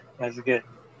sponging it. That was good.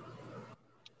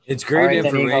 It's All great right, then,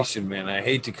 Eagle. information, man. I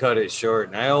hate to cut it short,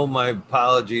 and I owe my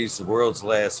apologies to World's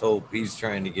Last Hope. He's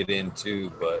trying to get in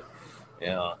too, but you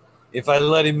know, if I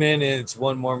let him in, and it's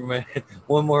one more minute,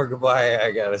 one more goodbye,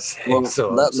 I gotta say. Well,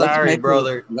 So I'm let's sorry, make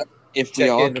brother. if we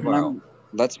Check all in can, tomorrow.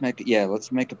 let's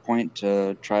make a point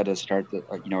to try to start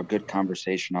a good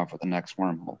conversation off with the next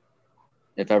wormhole.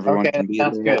 If everyone Okay, can that be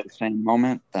sounds there at good. the same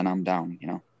moment, then I'm down.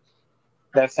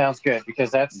 That sounds good because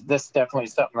that's definitely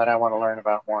something that I want to learn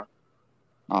about more.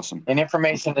 Awesome. And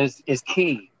information is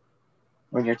key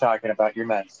when you're talking about your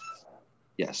medicine.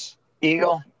 Yes.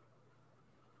 Eagle,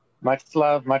 much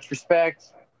love, much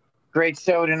respect. Great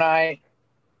show tonight,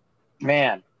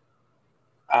 man.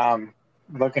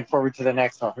 Looking forward to the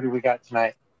next one. Who do we got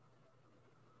tonight?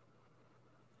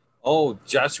 Oh,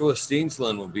 Joshua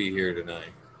Steensland will be here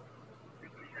tonight.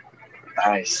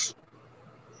 Nice.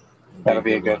 That'll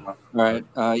be a good one. All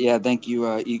right. Yeah. Thank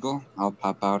you, Eagle. I'll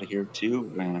pop out of here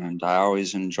too, and I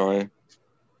always enjoy.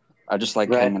 I just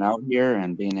like hanging out here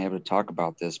and being able to talk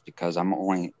about this because I'm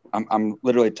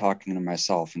literally talking to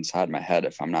myself inside my head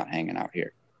if I'm not hanging out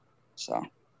here. So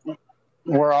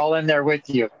we're all in there with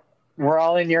you. We're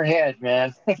all in your head,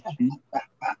 man.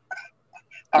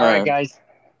 All right, guys.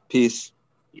 Peace.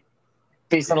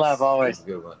 Peace and love always.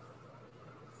 Good one.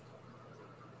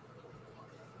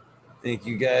 Thank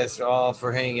you guys all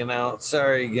for hanging out.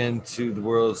 Sorry again to the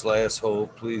World's Last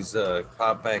Hope. Please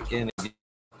pop back in again.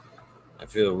 I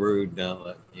feel rude not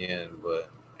letting you in, but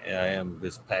I am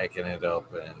just packing it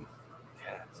up, and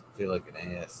God, I feel like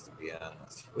an ass, to be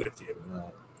honest with you.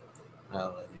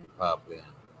 Not letting you pop in.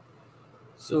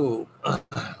 So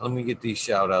let me get these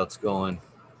shout outs going.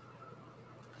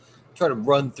 Try to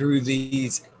run through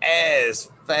these as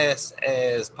fast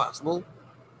as possible.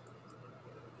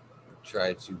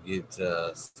 Try to get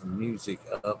some music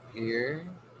up here.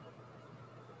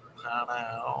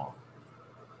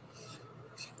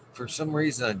 For some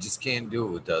reason, I just can't do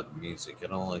it without the music. I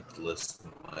don't like to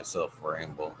listen to myself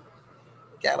ramble.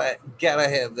 Gotta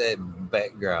have that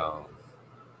background.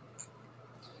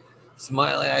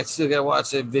 Smiley, I still gotta watch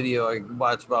that video. I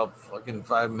watch about fucking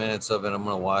 5 minutes of it. I'm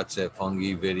gonna watch that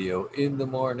fungi video in the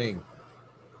morning.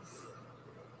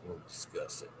 We'll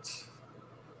discuss it.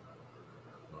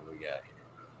 What we got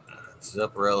here? It's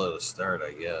Zupparella to start,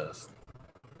 I guess.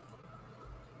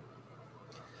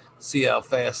 See how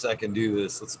fast I can do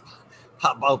this. Let's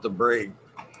pop out the break.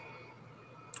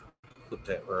 Put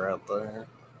that right out there.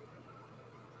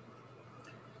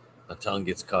 My tongue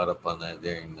gets caught up on that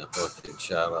during the fucking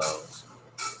shout outs.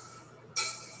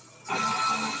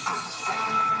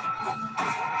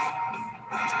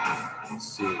 Let's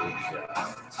see what we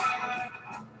got.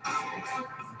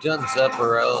 Done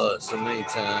Zupparella so many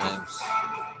times.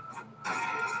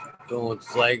 Going with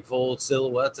Flagfold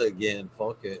Silhouette again.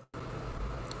 Fuck it.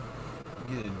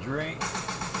 Get a drink.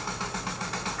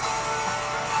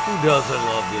 Who doesn't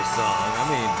love this song? I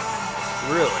mean,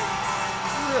 really.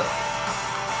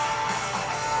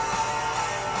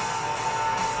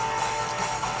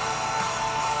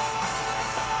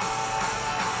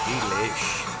 Delish.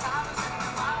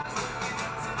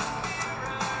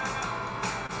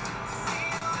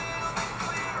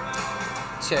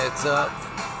 Chat's up.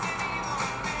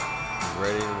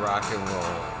 Ready to rock and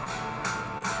roll.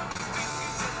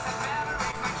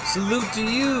 Salute to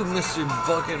you, Mr.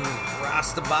 fucking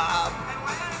Rasta Bob.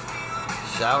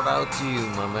 Shout out to you,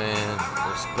 my man.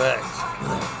 Respect.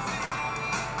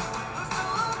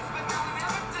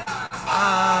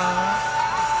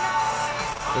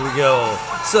 Here we go.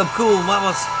 Sub cool,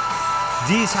 Mama's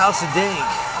D's House of Dank.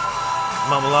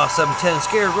 Mama Lost 710,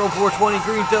 Scared, Roll 420,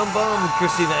 Green Thumb Bum,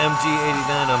 Christina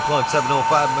MG89, Unplugged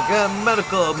 705,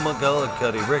 Medical,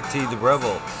 McGullicuddy, Rick T, The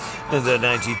Rebel, and the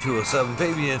 9G207,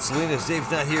 Baby and Salinas,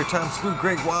 Dave's not here, Tom Spook,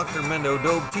 Greg Walker, Mendo,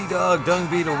 Dope, T-Dog, Dung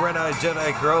Beetle, Red Eye,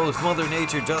 Jedi Crows, Mother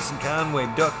Nature, Justin Conway,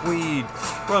 Duckweed,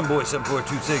 Run Boy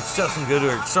 7426, Justin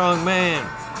Goodrick, Strong Man,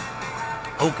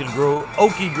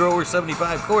 Okie Grower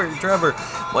 75, Corey Trevor,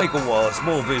 Michael Wallace,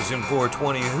 Mole Vision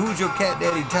 420, Who's Your Cat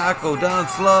Daddy Taco, Don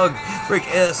Slug, Rick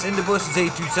S, Into Bushes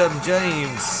 827,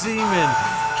 James Seaman,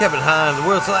 Kevin Hahn, The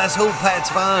World's Last Hope, Pat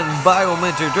Spahn,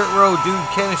 Biomentor, Dirt Road Dude,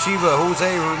 Kanashiba, Jose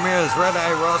Ramirez, Red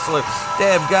Eye Rustler,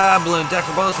 Dab Goblin, Dr.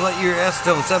 Boss Lightyear,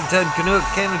 S-Tone, 710 Canuck,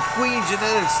 Cannon Queen,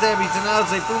 Genetics, Stabby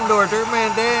Tanaze, Foodor,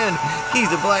 Dirtman Dan, Keith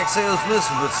the Black Sales,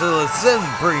 Mr. Bacillus, Zen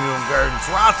Premium Gardens,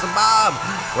 Rasta Bob,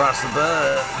 Rasta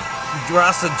Bud,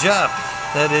 Rasta Jeff.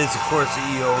 That is, of course, the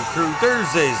EO Crew.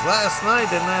 Thursdays, last night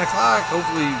at 9 o'clock.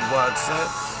 Hopefully you watched that.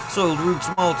 Soiled Root,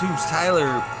 Small Tubes,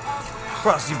 Tyler,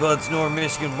 Frosty Buds, North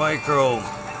Michigan Micro,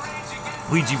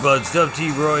 Ouija Buds, Dub T.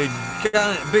 Roy,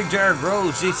 Big Jar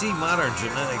Grows, JC Modern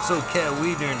Genetics, SoCal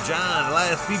Weeder, John,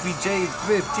 Last PPJ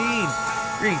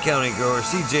 15, Green County Grower,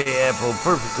 CJ Apple,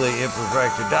 Perfectly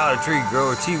Imperfected, Dollar Tree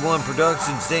Grower, T1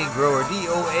 Productions, Dank Grower,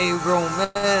 DOA Grown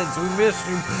Meds, we missed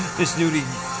you, Miss Nudie,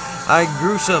 I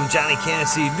Gruesome, Johnny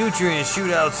Cannesy, Nutrient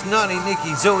Shootouts, Naughty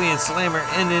Nicky, Zoe and Slammer,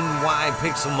 NNY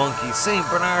Pixel Monkey, St.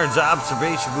 Bernard's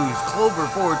Observation Boost, Clover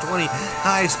 420,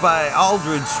 High Spy,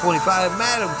 Aldridge 25,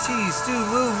 Madam T, Stu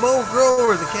Moon, Mo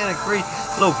Grower, The Can of Crate,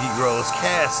 Loki Grows,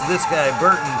 Cass, This Guy,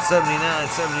 Burton 7979,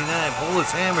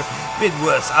 Polish Hammer,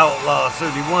 Midwest Outlaw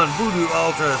 31, Voodoo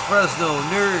Ultras, Fresno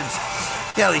Nerds,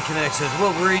 Cali Connections,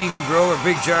 Wolverine Grower,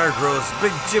 Big Jar Grows,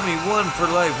 Big Jimmy 1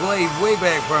 for Life, Wade,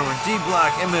 Wayback Farmer, D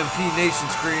Block, MMP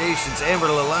Nations Creations,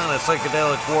 Amber Lalana,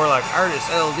 Psychedelic Warlock, Artist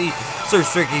LD, Sir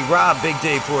Stricky, Rob, Big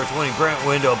Day 420, Brent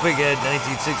Window, Big Ed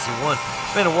 1961,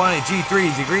 Menawani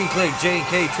G3, The Green Click,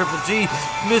 J&K, Triple G,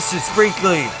 Mr.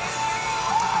 Sprinkley,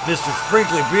 Mr.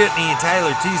 Sprinkly, Brittany and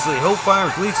Tyler Teasley, Hope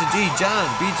Farms, Lisa G, John,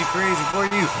 BG Crazy for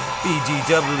You,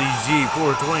 BGWG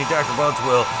 420, Dr.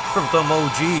 Boutswell, from Thumb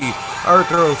OG,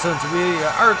 Arthro,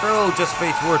 Sensibilia, Arthro, Just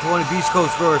Fates 420, Beast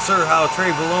Coast Grower, Sir How, Trey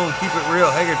Valone, Keep It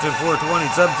Real, Hegerton 420,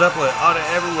 Zub Zeppelin, Audit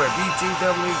Everywhere,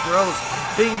 BTW Grows,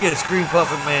 Bingus, Green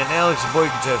Puffin Man, Alex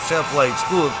Boykachev, Chef Light,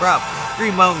 School of Crop,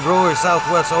 Green Mountain Growers,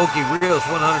 Southwest Okie, Reels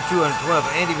 100, 212,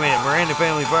 Andy Man, Miranda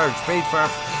Family Farms, Page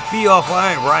Farms, Be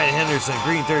Offline, Ryan Henderson,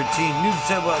 Green 13, Noob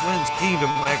Sebot Wins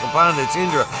Kingdom, Macapondits,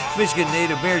 Indra, Michigan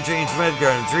Native, Bear James,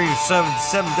 Medgarden, Dreams 7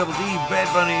 Double D, Bad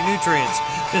Bunny Nutrients,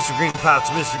 Mr. Green Pots,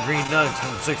 Mr. Green Nuggets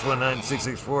from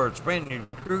 619-664, Spaniard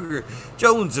Kruger,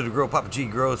 Jones of the Grow, Papa G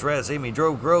Grows, Raz, Amy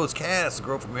Drove Grows, Cass, the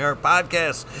Grow from Your Heart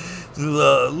Podcast,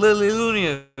 Lily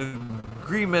Lunia,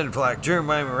 Green Medflock,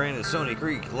 Jeremiah Miranda, Sony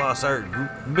Creek, Lost Art,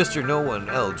 Mr. No One,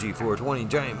 LG420,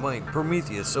 Giant Mike,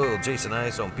 Prometheus, Soil, Jason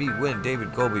Isom, P. Wynn,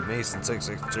 David Colby, Mason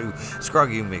 662,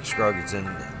 Scruggy McScruggins, and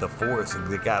the fourth,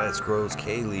 The Goddess Grows,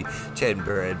 Kaylee, Chad and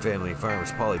Brad, Family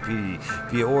Farmers, Polly P.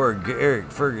 Via Org, Eric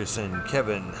Ferguson,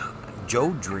 Kevin,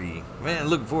 Jodrey. Man,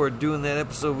 looking forward to doing that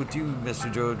episode with you,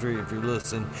 Mr. Jodrey, if you're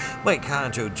listening. Mike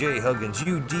Concho, Jay Huggins,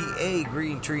 UDA,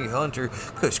 Green Tree Hunter,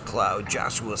 Kush Cloud,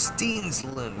 Joshua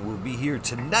Steensland will be here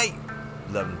tonight.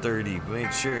 11:30.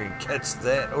 Make sure and catch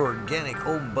that. Organic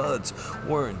Home Buds,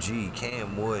 Warren G,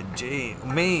 Cam Wood, J,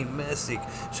 Maine Mystic,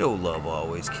 Show Love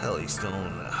Always, Kelly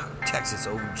Stone, Texas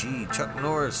OG, Chuck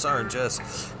Norris, Sarge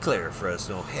Jess, Claire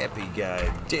Fresno, Happy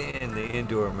Guy, Dan the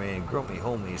Indoor Man, Grumpy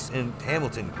Homies, and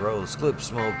Hamilton Grows, Clip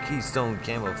Smoke, Keystone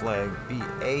Camouflage,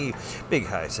 BA, Big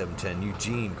High 710,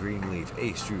 Eugene Greenleaf,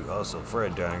 Ace Drew Hustle,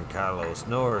 Fred Darn, Carlos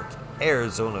North,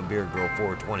 Arizona Beer Girl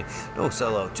 420, No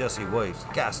Sellout, Jesse White,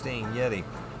 Costain Yeti,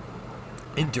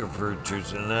 Interverture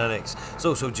Genetics,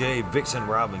 So J, Vixen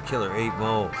Robin, Killer 8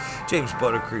 Mo, James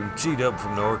Buttercream, G-Dub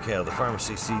from NorCal, The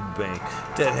Pharmacy Seed Bank,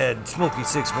 Deadhead, Smokey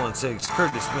 616,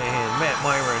 Curtis Mahan, Matt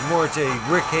Myron, Morte,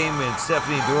 Rick Heyman,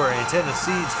 Stephanie Dora, Antenna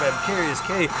Seeds, Fabcarious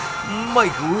K,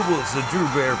 Mike Rubles, The Drew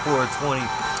Bear 420,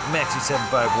 Maxi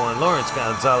 751, Lawrence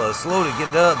Gonzalez, Slow to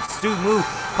Get Up, Stu Moo,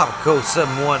 Papaco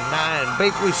 719,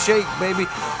 Bake with Shake, baby,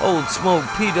 Old Smoke,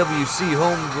 PWC,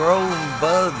 Homegrown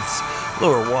Buds,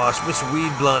 Laura Wash, Mr.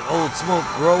 Weed Blunt, Old Smoke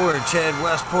Grower, Chad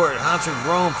Westport, Haunter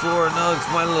Grown, Flora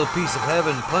Nugs, My Little Piece of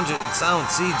Heaven, Pungent Sound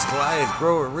Seeds, Goliath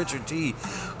Grower, Richard T,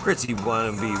 Fritzy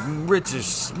Wannabe, Richard,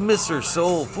 Mr.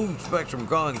 Soul, Food Spectrum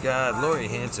Gone God, Lori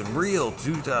Hanson, Real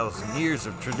 2,000 Years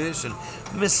of Tradition,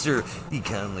 Mr. E.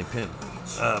 Conley Pimp,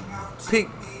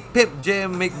 Pimp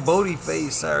Jam McBodie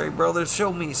Face, sorry brother,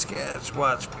 show me Sketch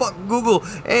Watch, fuck Google,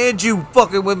 and you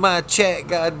fucking with my chat,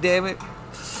 goddammit.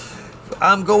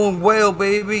 I'm going well,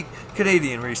 baby.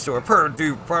 Canadian Restore,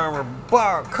 Purdue Farmer,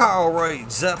 Bar, Carl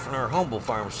Wright, Zephyr, Humble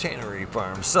Farms, Tannery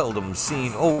Farms, Seldom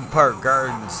Seen, Old Park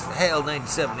Gardens, Hale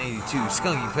 9782,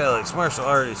 Skunky Pellets, Martial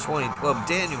Artist 2012,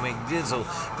 Daniel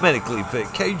McDizzle, Medically Fit,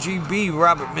 KGB,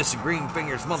 Robert Mr. Green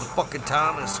Fingers, Motherfucking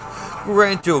Thomas,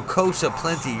 Rancho Cosa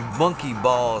Plenty, Monkey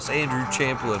Balls, Andrew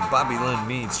Champlin, Bobby Lynn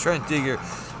Means, Trent Digger,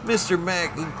 Mr.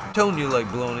 Mac, Tonya Like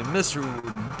Baloney, Mr.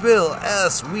 Bill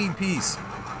S. Weed Piece,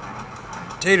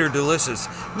 Tater Delicious,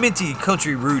 Minty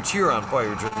Country Roots, Huron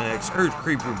Fire Genetics, Earth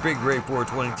Creeper, Big Ray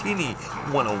 420, Teeny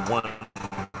 101,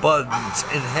 Buds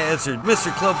and Hazard,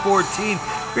 Mr. Club 14,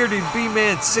 Bearded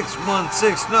B-Man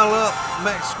 616, Null Up,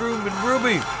 Max Scroom and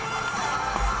Ruby,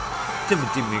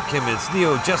 Timothy McKimmons,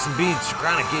 Neo, Justin Beans,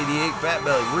 Chronic 88, Fat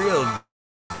Belly, Real,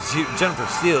 Jennifer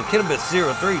Steele, Cannabis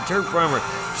 03, Turf Farmer,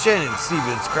 Shannon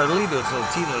Stevens, Carlitos,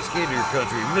 Latino Skater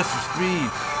Country, Mr. Speed,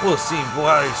 Wilstein,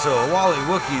 so Wally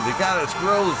Wookie, The Goddess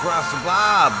Grows, Rasta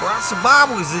Bob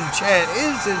was in chat,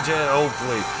 is in chat,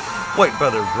 hopefully. White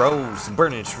Brother Grows,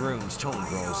 Burning Shrooms, Tone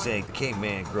Grows, Zank,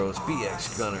 K-Man Grows,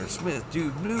 BX Gunner, Smith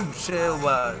Dude, Noob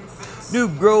Sailbot,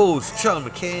 Noob Grows, Sean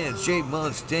McCann, Jay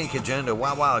Munch, Dank Agenda,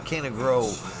 Wow Canna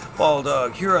Grow, Ball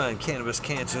Dog, Huron Cannabis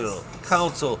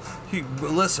Council,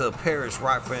 Melissa Parrish,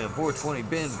 Rock Band, 420,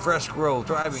 Ben, Fresh Grow,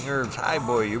 Thriving Herbs, High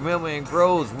Boy, Your Mailman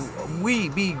Grows, We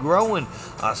Be Growing,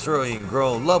 Australian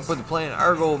Grow, Love for the Plant,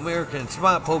 Argo American,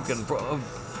 Smart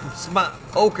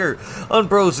Poker,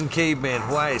 Unfrozen Caveman,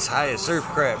 Hawaii's Highest Surf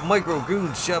Crab, Micro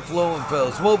Goons, Chef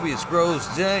Lowenfels, Mobius Grows,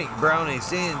 Jank, Brownie,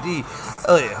 Sandy,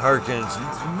 Elliot Harkins,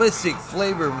 Mystic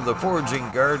Flavor, The Foraging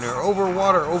Gardener,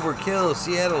 Overwater, Overkill,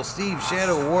 Seattle Steve,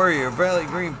 Shadow Warrior, Valley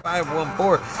Green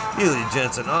 514, Ely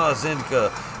Jensen, Oz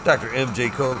Indica, Dr.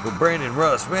 MJ Coco, Brandon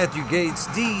Russ, Matthew Gates,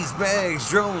 D's Bags,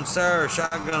 Drone Sire,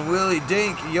 Shotgun Willie,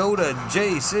 Dink, Yoda,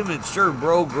 Jay Simmons, Sure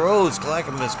Bro Grows,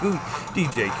 Clackamas Coot,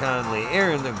 DJ Conley,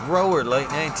 Aaron the Grower, late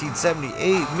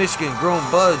 1978, Michigan Grown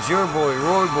Buds, Your Boy,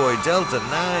 Roy Boy, Delta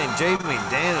 9, Jamie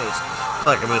Danos,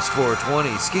 Clackamas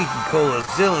 420, Skinky Cola,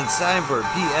 Dylan Steinberg,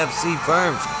 PFC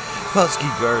Farms, Husky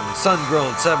Garden, Sun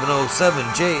Grown 707,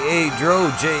 J.A. Dro,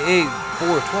 J.A.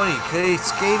 420,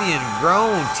 Cascadian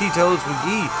Grown, Tito's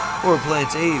McGee, 4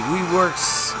 Plants 8,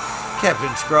 WeWorks, Captain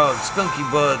Scrog, Skunky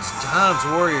Buds, Tom's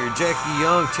Warrior, Jackie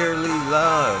Young, Terry Lee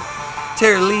Live,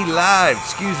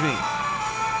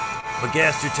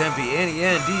 Magaster Tempe, Annie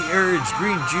N, D Urge,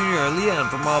 Green Jr., Leon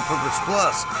from All Purpose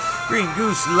Plus, Green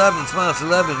Goose 11, Smiles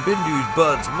 11, Bindu's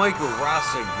Buds, Michael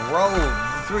Rossi, Grove,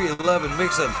 311,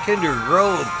 Mix Up, Kinder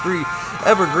Grove, 3,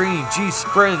 Evergreen, G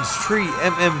Friends, Tree,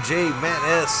 MMJ, Matt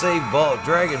S, Save Ball,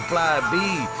 Dragonfly B,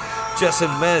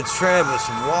 Justin Meds, Travis,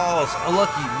 Walls,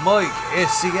 Lucky Mike,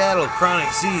 Seattle,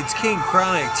 Chronic Seeds, King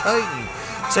Chronic, Titan,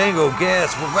 Sango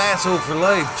Gas, Vasso for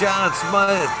Life, John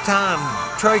Smith, Tom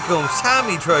Trichomes,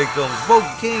 Tommy Trichomes, Boat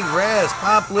King, Raz,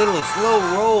 Pop Little, Slow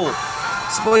Roll,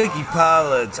 Spiky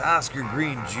Pilots, Oscar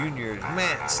Green Jr.,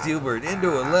 Matt Steelbird,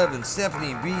 Indo 11,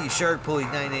 Stephanie B, Shark Pulley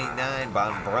 989,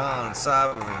 Bon Brown,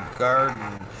 Sovereign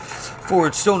Garden,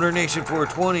 Ford Stoner Nation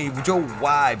 420, Joe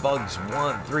Y, Bugs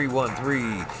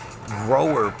 1313,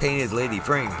 Grower, Painted Lady,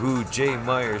 Frank Boo, Jay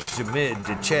Myers, Shamid,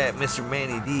 The Chat, Mr.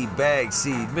 Manny D, Bag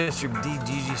Seed, Mr.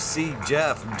 DGC,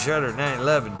 Jeff, Shutter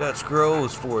 911, Dutch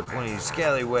Grows 420,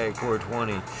 Scallywag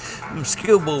 420,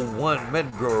 Skillbull 1,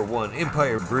 Medgrower 1,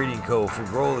 Empire Breeding Co.,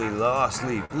 Fragoli, Lost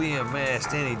Leaf, Liam Mass,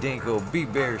 Danny Danko, B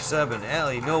Bear 7,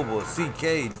 Allie Noble,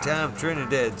 CK, Tom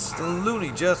Trinidad,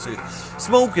 Looney Justice,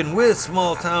 Smoking with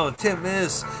Small Town, Tim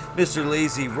Miss, Mr.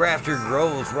 Lazy, Rafter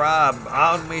Grows, Rob,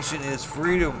 Automation is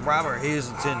Freedom, Robert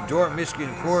Hazelton, Dora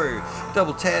Michigan Courier,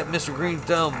 Double Tap, Mr. Green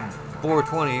Thumb,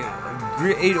 420,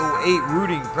 808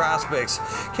 Rooting Prospects,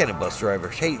 Cannon Bus Driver,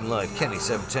 Hating Life, Kenny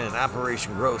 710,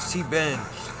 Operation Gross, T-Ben,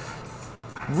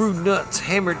 Rude Nuts,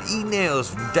 Hammered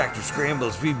E-Nails, Dr.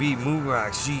 Scrambles, VB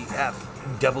Moonrocks,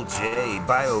 GF, Double J,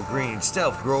 Bio Green,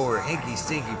 Stealth Grower, Hanky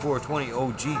Stinky 420,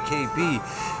 OG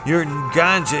KP, Your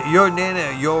Ganja, Your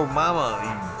Nana, Your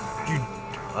Mama,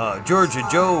 Georgia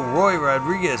Joe, Roy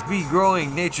Rodriguez, B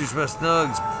Growing, Nature's Best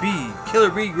Nugs, B, Killer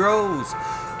B Grows,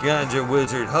 Ganja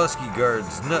Wizard, Husky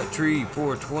Guards, Nut Tree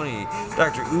 420,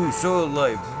 Dr. Ooh Soil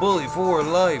Life, Bully 4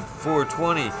 Life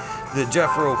 420, The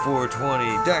Jeffro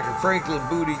 420, Dr. Franklin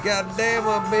Booty, Goddamn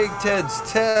a Big Ted's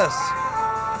Test,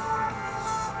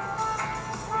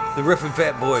 The Riffin'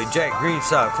 Fat Boy, Jack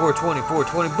Greenstock, 420,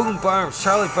 Boom Farms,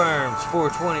 Charlie Farms,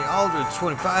 420, Aldridge,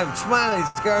 25, Smiley's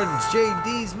Gardens,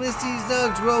 JD's, Misty's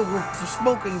Nugs, Rogue,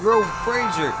 Smoking Grove,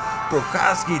 Fraser,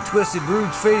 Brokowski, Twisted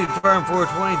Roots, Faded Farm,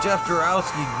 420, Jeff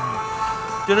Dorowski,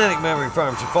 Genetic Memory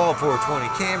Farms, Fall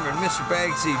 420, Cameron, Mr.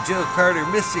 Bagseed, Jill Carter,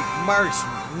 Mystic Marks,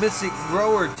 Mystic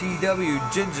Grower, TW,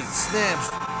 Ginger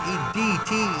Snaps,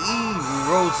 DTE,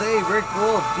 Rose, Rick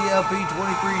Wolf, DLP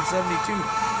 2372,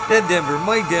 Dead Denver,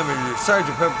 Mike Denver,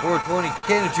 Sergeant Pepper 420,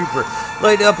 Cannon Trooper,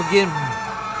 Light Up Again,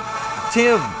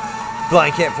 Tim,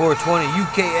 Blind Cat 420,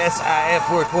 UKSIF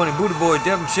 420, Buddha Boy,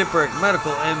 Devin Shipwreck,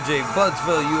 Medical MJ,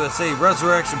 Budsville USA,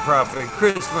 Resurrection Prophet,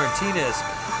 Chris Martinez,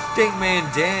 Dankman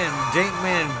Dan,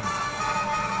 Dankman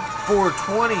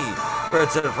 420,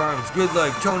 Red Set Farms, Good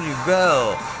Life, Tony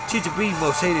Bell, Chicha B,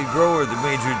 Most Hated Grower, the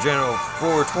Major General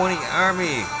 420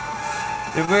 Army,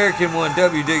 the American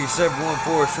 1W, Digger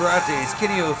 714, Sarates,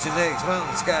 Kenny O, Genetics,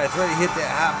 Mountain Skies, Ready Hit That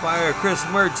Hot Fire, Chris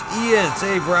Merch, Ian,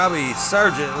 Save Robbie,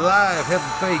 Sergeant Live, Heaven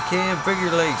Fay, Cam,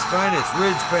 Figure Lakes, Finest,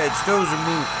 Ridge Patch, Dozer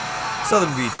Move,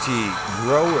 Southern BT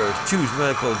Growers, Choose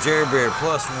Medical, Jerry Bear,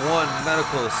 Plus One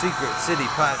Medical, Secret City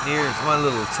Pioneers, My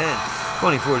Little Tent,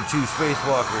 2042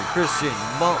 Spacewalker, Christian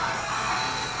Mump,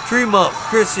 Tree Mump,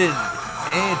 Christian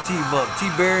and T Mump,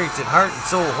 T Barrington, Heart and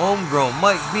Soul Homegrown,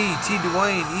 Mike B, T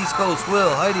Dwayne, East Coast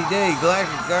Will, Heidi Day,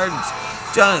 Galactic Gardens,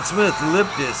 John Smith,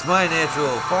 Liptus, My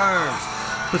Natural Farms,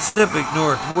 Pacific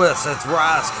Northwest, that's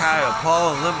Ross, Kyle,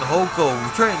 Paul, and Lemon Hoko,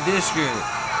 Trent Dishkin,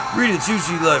 Rita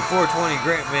Sushi Life, 420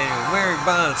 Grant Manual, Mary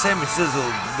Bond, Sammy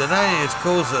Sizzle, The 9-Inch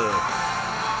Koza,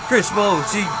 Chris Mo,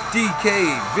 DK,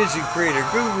 Vision Creator,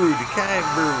 Guru, The Kind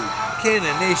Brew,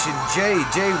 Cannon Nation, J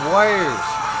Wires,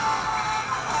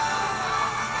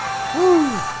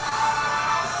 woo!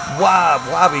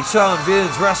 Wobby, Sean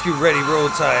Vins, Rescue Ready,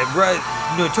 Roadside, Right,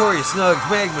 Notorious Nugs,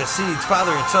 Magma Seeds,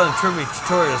 Father and Son, Trimming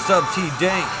Tutorials, Dub T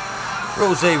Dank,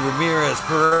 Rose Ramirez,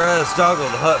 Perez, Doggle,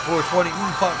 The Hut, 420,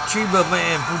 Pop Chiba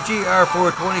Man, GR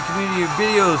 420, Community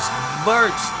Videos,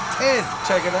 March 10th,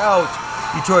 check it out.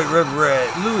 Detroit River Rat,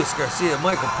 Luis Garcia,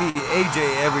 Michael P, AJ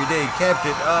Everyday,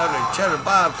 Captain Otter, Cheddar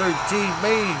Bob 13,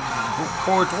 Maine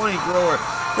 420 Grower,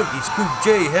 Cookie Scoop,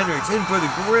 J Hendricks, In for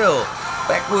the Grill,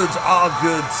 Backwoods All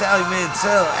Good, Sally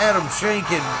Mansell, Adam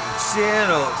Shankin,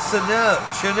 Chanel,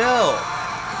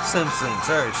 Simpson,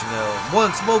 sorry Chanel,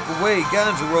 One Smoke Away,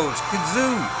 Ganja Roach,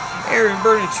 Kazoo, Aaron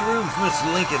Burning Shrooms,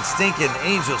 Mr. Lincoln Stinkin,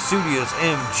 Angel Studios,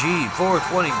 MG,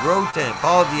 420 Grow Tent,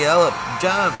 Paul Diella,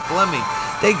 John Fleming,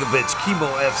 Dankovich, Chemo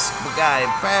F, Guy,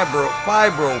 Fibro,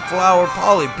 Flower,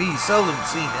 Polly P, Seldom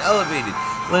Seen, Elevated,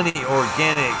 Lenny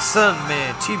Organic,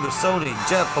 Sunman, Chiba Sony,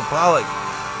 Jeff Popolic,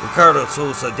 Ricardo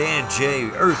Sosa, Dan J,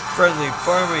 Earth Friendly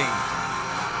Farming,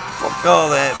 fuck all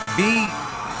that, B,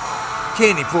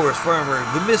 Candy Forest Farmer,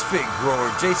 The Misfit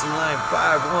Grower, Jason Lime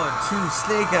 512,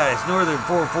 Snake Eyes, Northern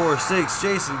 446,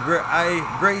 Jason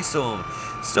Greystone,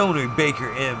 Stony Baker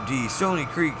MD, Stony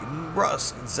Creek,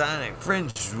 Russ, Zonic,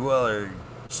 Fringe Dweller,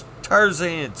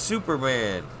 Tarzan,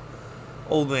 Superman,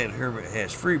 Old Man Hermit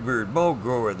Hash, Freebird, Mo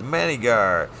Grower, The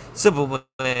Manigar, Simple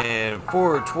Man,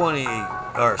 420,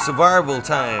 or Survival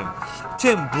Time,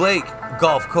 Tim Blake,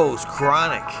 Gulf Coast,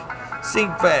 Chronic,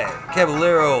 Sink Fat,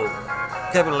 Caballero,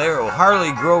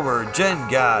 Harley Grover, Jen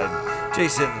God,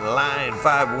 Jason Line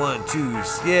 512,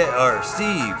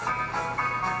 Steve,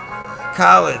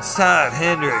 Collins, Todd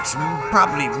Hendricks,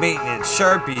 Property Maintenance,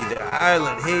 Sharpie, The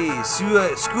Island Hayes,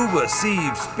 Scuba,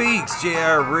 Steve Speaks,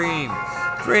 J.R. Ream,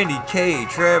 Randy K,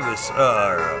 Travis,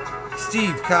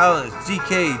 Steve Collins,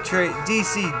 DK,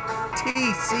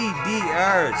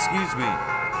 TCDR, excuse me,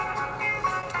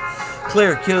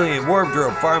 Claire Killian,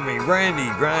 Wardrobe Farming, Randy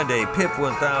Grande, Pip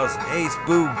 1000, Ace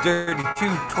Boog, Dirty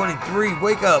 223,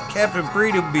 Wake Up, Captain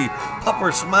Freedomby,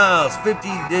 Pupper Smiles,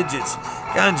 15 Digits,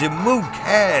 Ganja Moo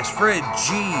Cash, Fred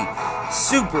G,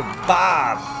 Super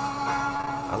Bob.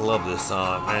 I love this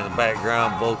song, man. The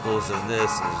background vocals in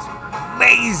this is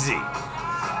amazing.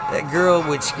 That girl,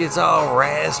 when she gets all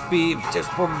raspy, just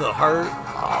from the heart,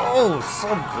 oh,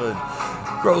 so good.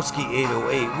 Groski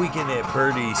 808, Weekend at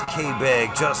Birdie's,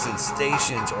 K-Bag, Justin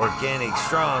Stations, Organic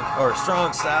Strong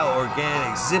Style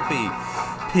Organic, Zippy,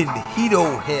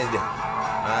 Pinhito Head,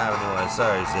 I don't know,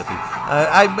 sorry Zippy,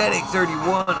 iMedic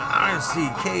 31,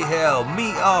 Honesty, K-Hell, Me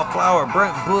All Flower,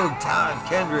 Brent Boog, Todd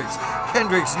Kendricks,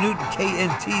 Newton,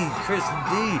 KNT, Chris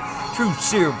D, True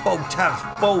Seer, Bo Tops,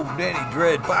 Bo, Danny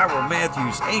Dread, Barbara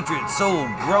Matthews, Ancient Soul,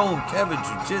 Grown, Kevin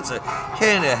Jiu-Jitsu,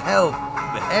 Canada Health,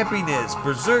 Happiness,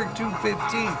 Berserk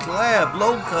 215, Collab,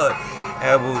 Low Cut,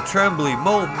 Abel Tremblay,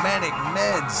 Mo Manic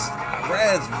Meds,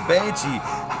 Raz Banshee,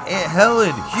 Aunt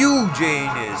Helen, Huge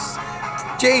Anus,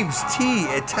 James T,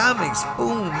 Atomic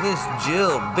Spoon, Miss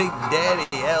Jill, Big Daddy,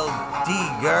 LD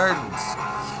Gardens,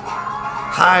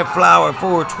 High Flower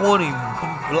 420,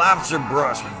 Lobster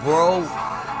Brush, Bro,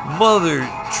 Mother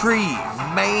Tree,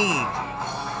 Maine.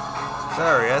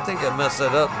 Sorry, I think I messed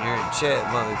that up in your chat,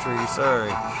 Mother Tree,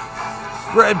 sorry.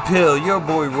 Red Pill, Your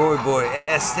Boy, Roy Boy,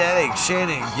 Aesthetic,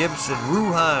 Shannon Gibson,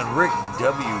 Ruhan, Rick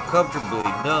W, Comfortably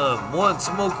Numb, One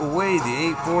Smoke Away,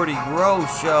 The 840 Grow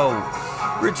Show,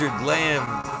 Richard Lamb,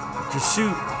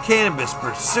 Pursuit, Cannabis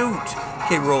Pursuit,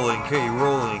 K Rolling,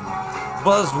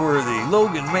 Buzzworthy,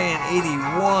 Logan Man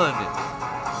 81,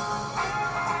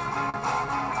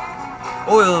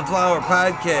 Oil and Flower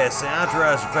Podcast, and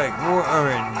Entourage Effect,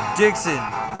 Warren Dixon,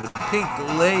 The Pink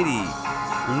Lady,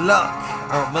 Luck,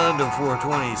 Armando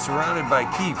 420, Surrounded by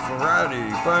Keith,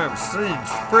 Ferrari Farm,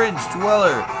 Fringe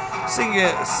Dweller,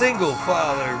 Single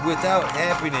Father Without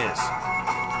Happiness,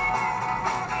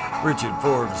 Richard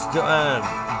Forbes, Don,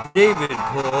 David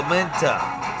Pimenta,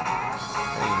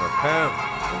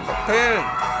 my pen,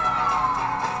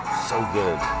 so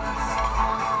good.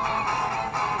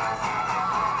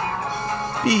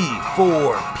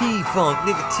 B4, P-Funk,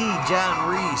 Nick T, John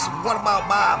Reese, What About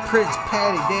Bob, Prince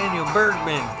Patty, Daniel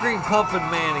Bergman, Green Pumpkin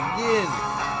Man again,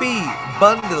 B,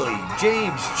 Bundley,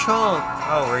 James Chunk,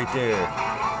 oh, right there,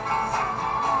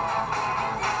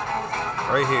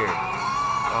 right here,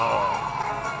 oh,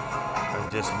 I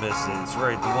just missed it, it's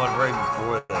right, the one right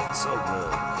before that, so good,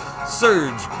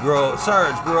 Sarge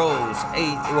Groves,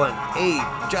 818,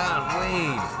 John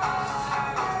Wayne,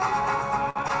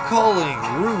 Calling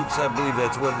Roots, I believe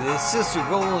that's what it is. Sister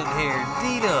Golden Hair,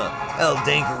 Dina, El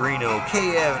Dankarino,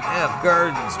 KF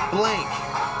Gardens, Blank,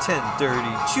 1030,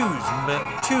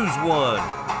 choose one.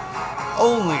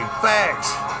 Only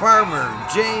Facts, Farmer,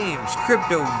 James,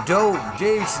 Crypto Dope,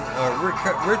 Jason,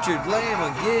 Richard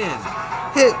Lamb again,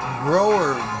 Hip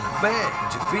Grower, Matt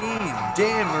Javine,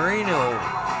 Dan Marino,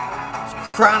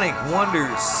 Chronic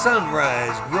Wonders,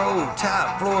 Sunrise, Grow,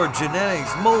 Top Floor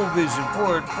Genetics, Mole Vision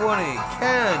 420,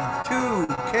 Can 2,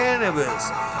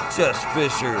 Cannabis, Just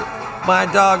Fisher, My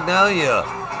Dog Nelia,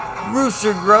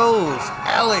 Rooster Grows,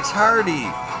 Alex Hardy,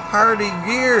 Hardy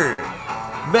Gear,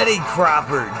 Betty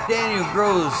Cropper, Daniel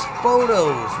Grows,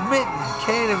 Photos,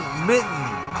 Mitten,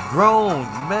 Grown,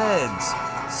 Meds,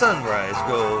 Sunrise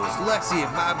Goes, Lexi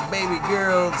and My Baby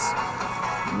Girls,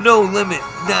 No Limit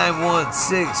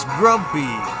 916,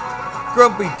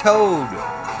 Grumpy Toad,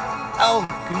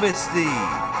 Alchemistin,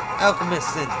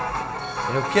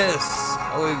 and Kiss.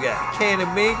 Oh, we got Can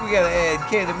of Mink. We gotta add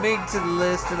Can of Mink to the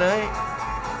list tonight.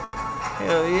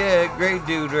 Hell yeah, great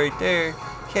dude right there.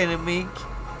 Can of Mink.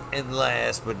 And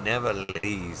last but never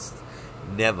least,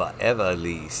 never ever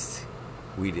least,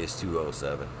 Weedus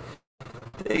 207.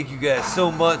 Thank you guys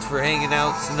so much for hanging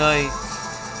out tonight.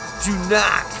 Do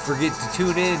not forget to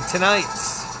tune in tonight,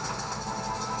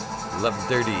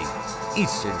 11:30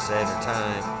 Eastern Standard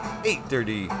Time,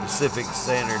 8:30 Pacific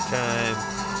Standard Time.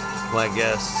 My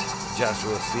guest,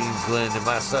 Joshua Steensland, and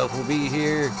myself will be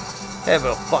here. Have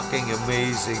a fucking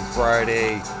amazing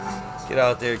Friday. Get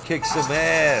out there, kick some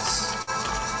ass.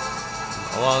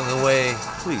 Along the way,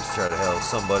 please try to help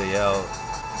somebody out.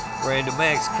 Random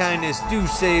acts of kindness do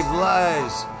save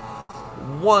lives.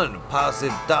 One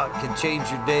positive thought can change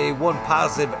your day. One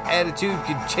positive attitude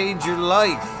can change your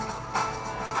life.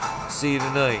 See you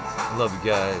tonight. Love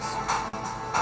you guys.